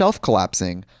to a shelf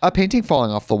collapsing, a painting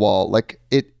falling off the wall.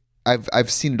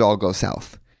 I've seen it all go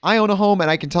south. I own a home,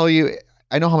 and I can tell you,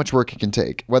 I know how much work it can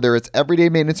take. Whether it's everyday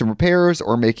maintenance and repairs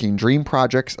or making dream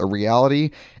projects a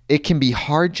reality, it can be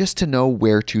hard just to know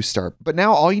where to start. But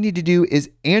now all you need to do is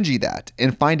Angie that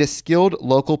and find a skilled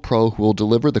local pro who will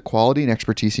deliver the quality and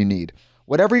expertise you need.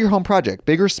 Whatever your home project,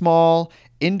 big or small,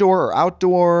 indoor or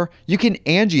outdoor, you can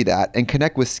Angie that and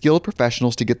connect with skilled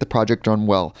professionals to get the project done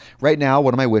well. Right now,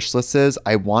 one of my wish lists is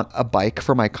I want a bike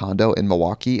for my condo in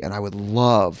Milwaukee, and I would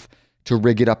love to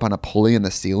rig it up on a pulley in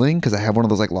the ceiling because I have one of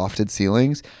those like lofted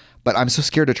ceilings, but I'm so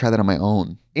scared to try that on my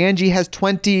own. Angie has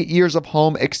 20 years of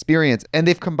home experience, and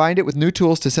they've combined it with new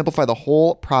tools to simplify the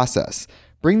whole process.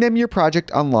 Bring them your project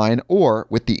online or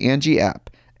with the Angie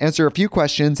app. Answer a few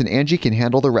questions and Angie can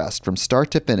handle the rest from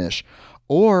start to finish,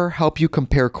 or help you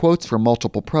compare quotes from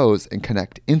multiple pros and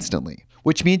connect instantly,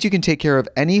 which means you can take care of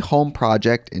any home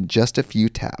project in just a few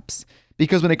taps.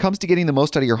 Because when it comes to getting the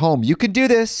most out of your home, you can do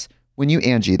this when you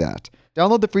Angie that.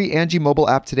 Download the free Angie mobile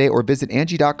app today or visit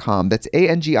Angie.com. That's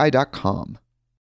ANGI.com.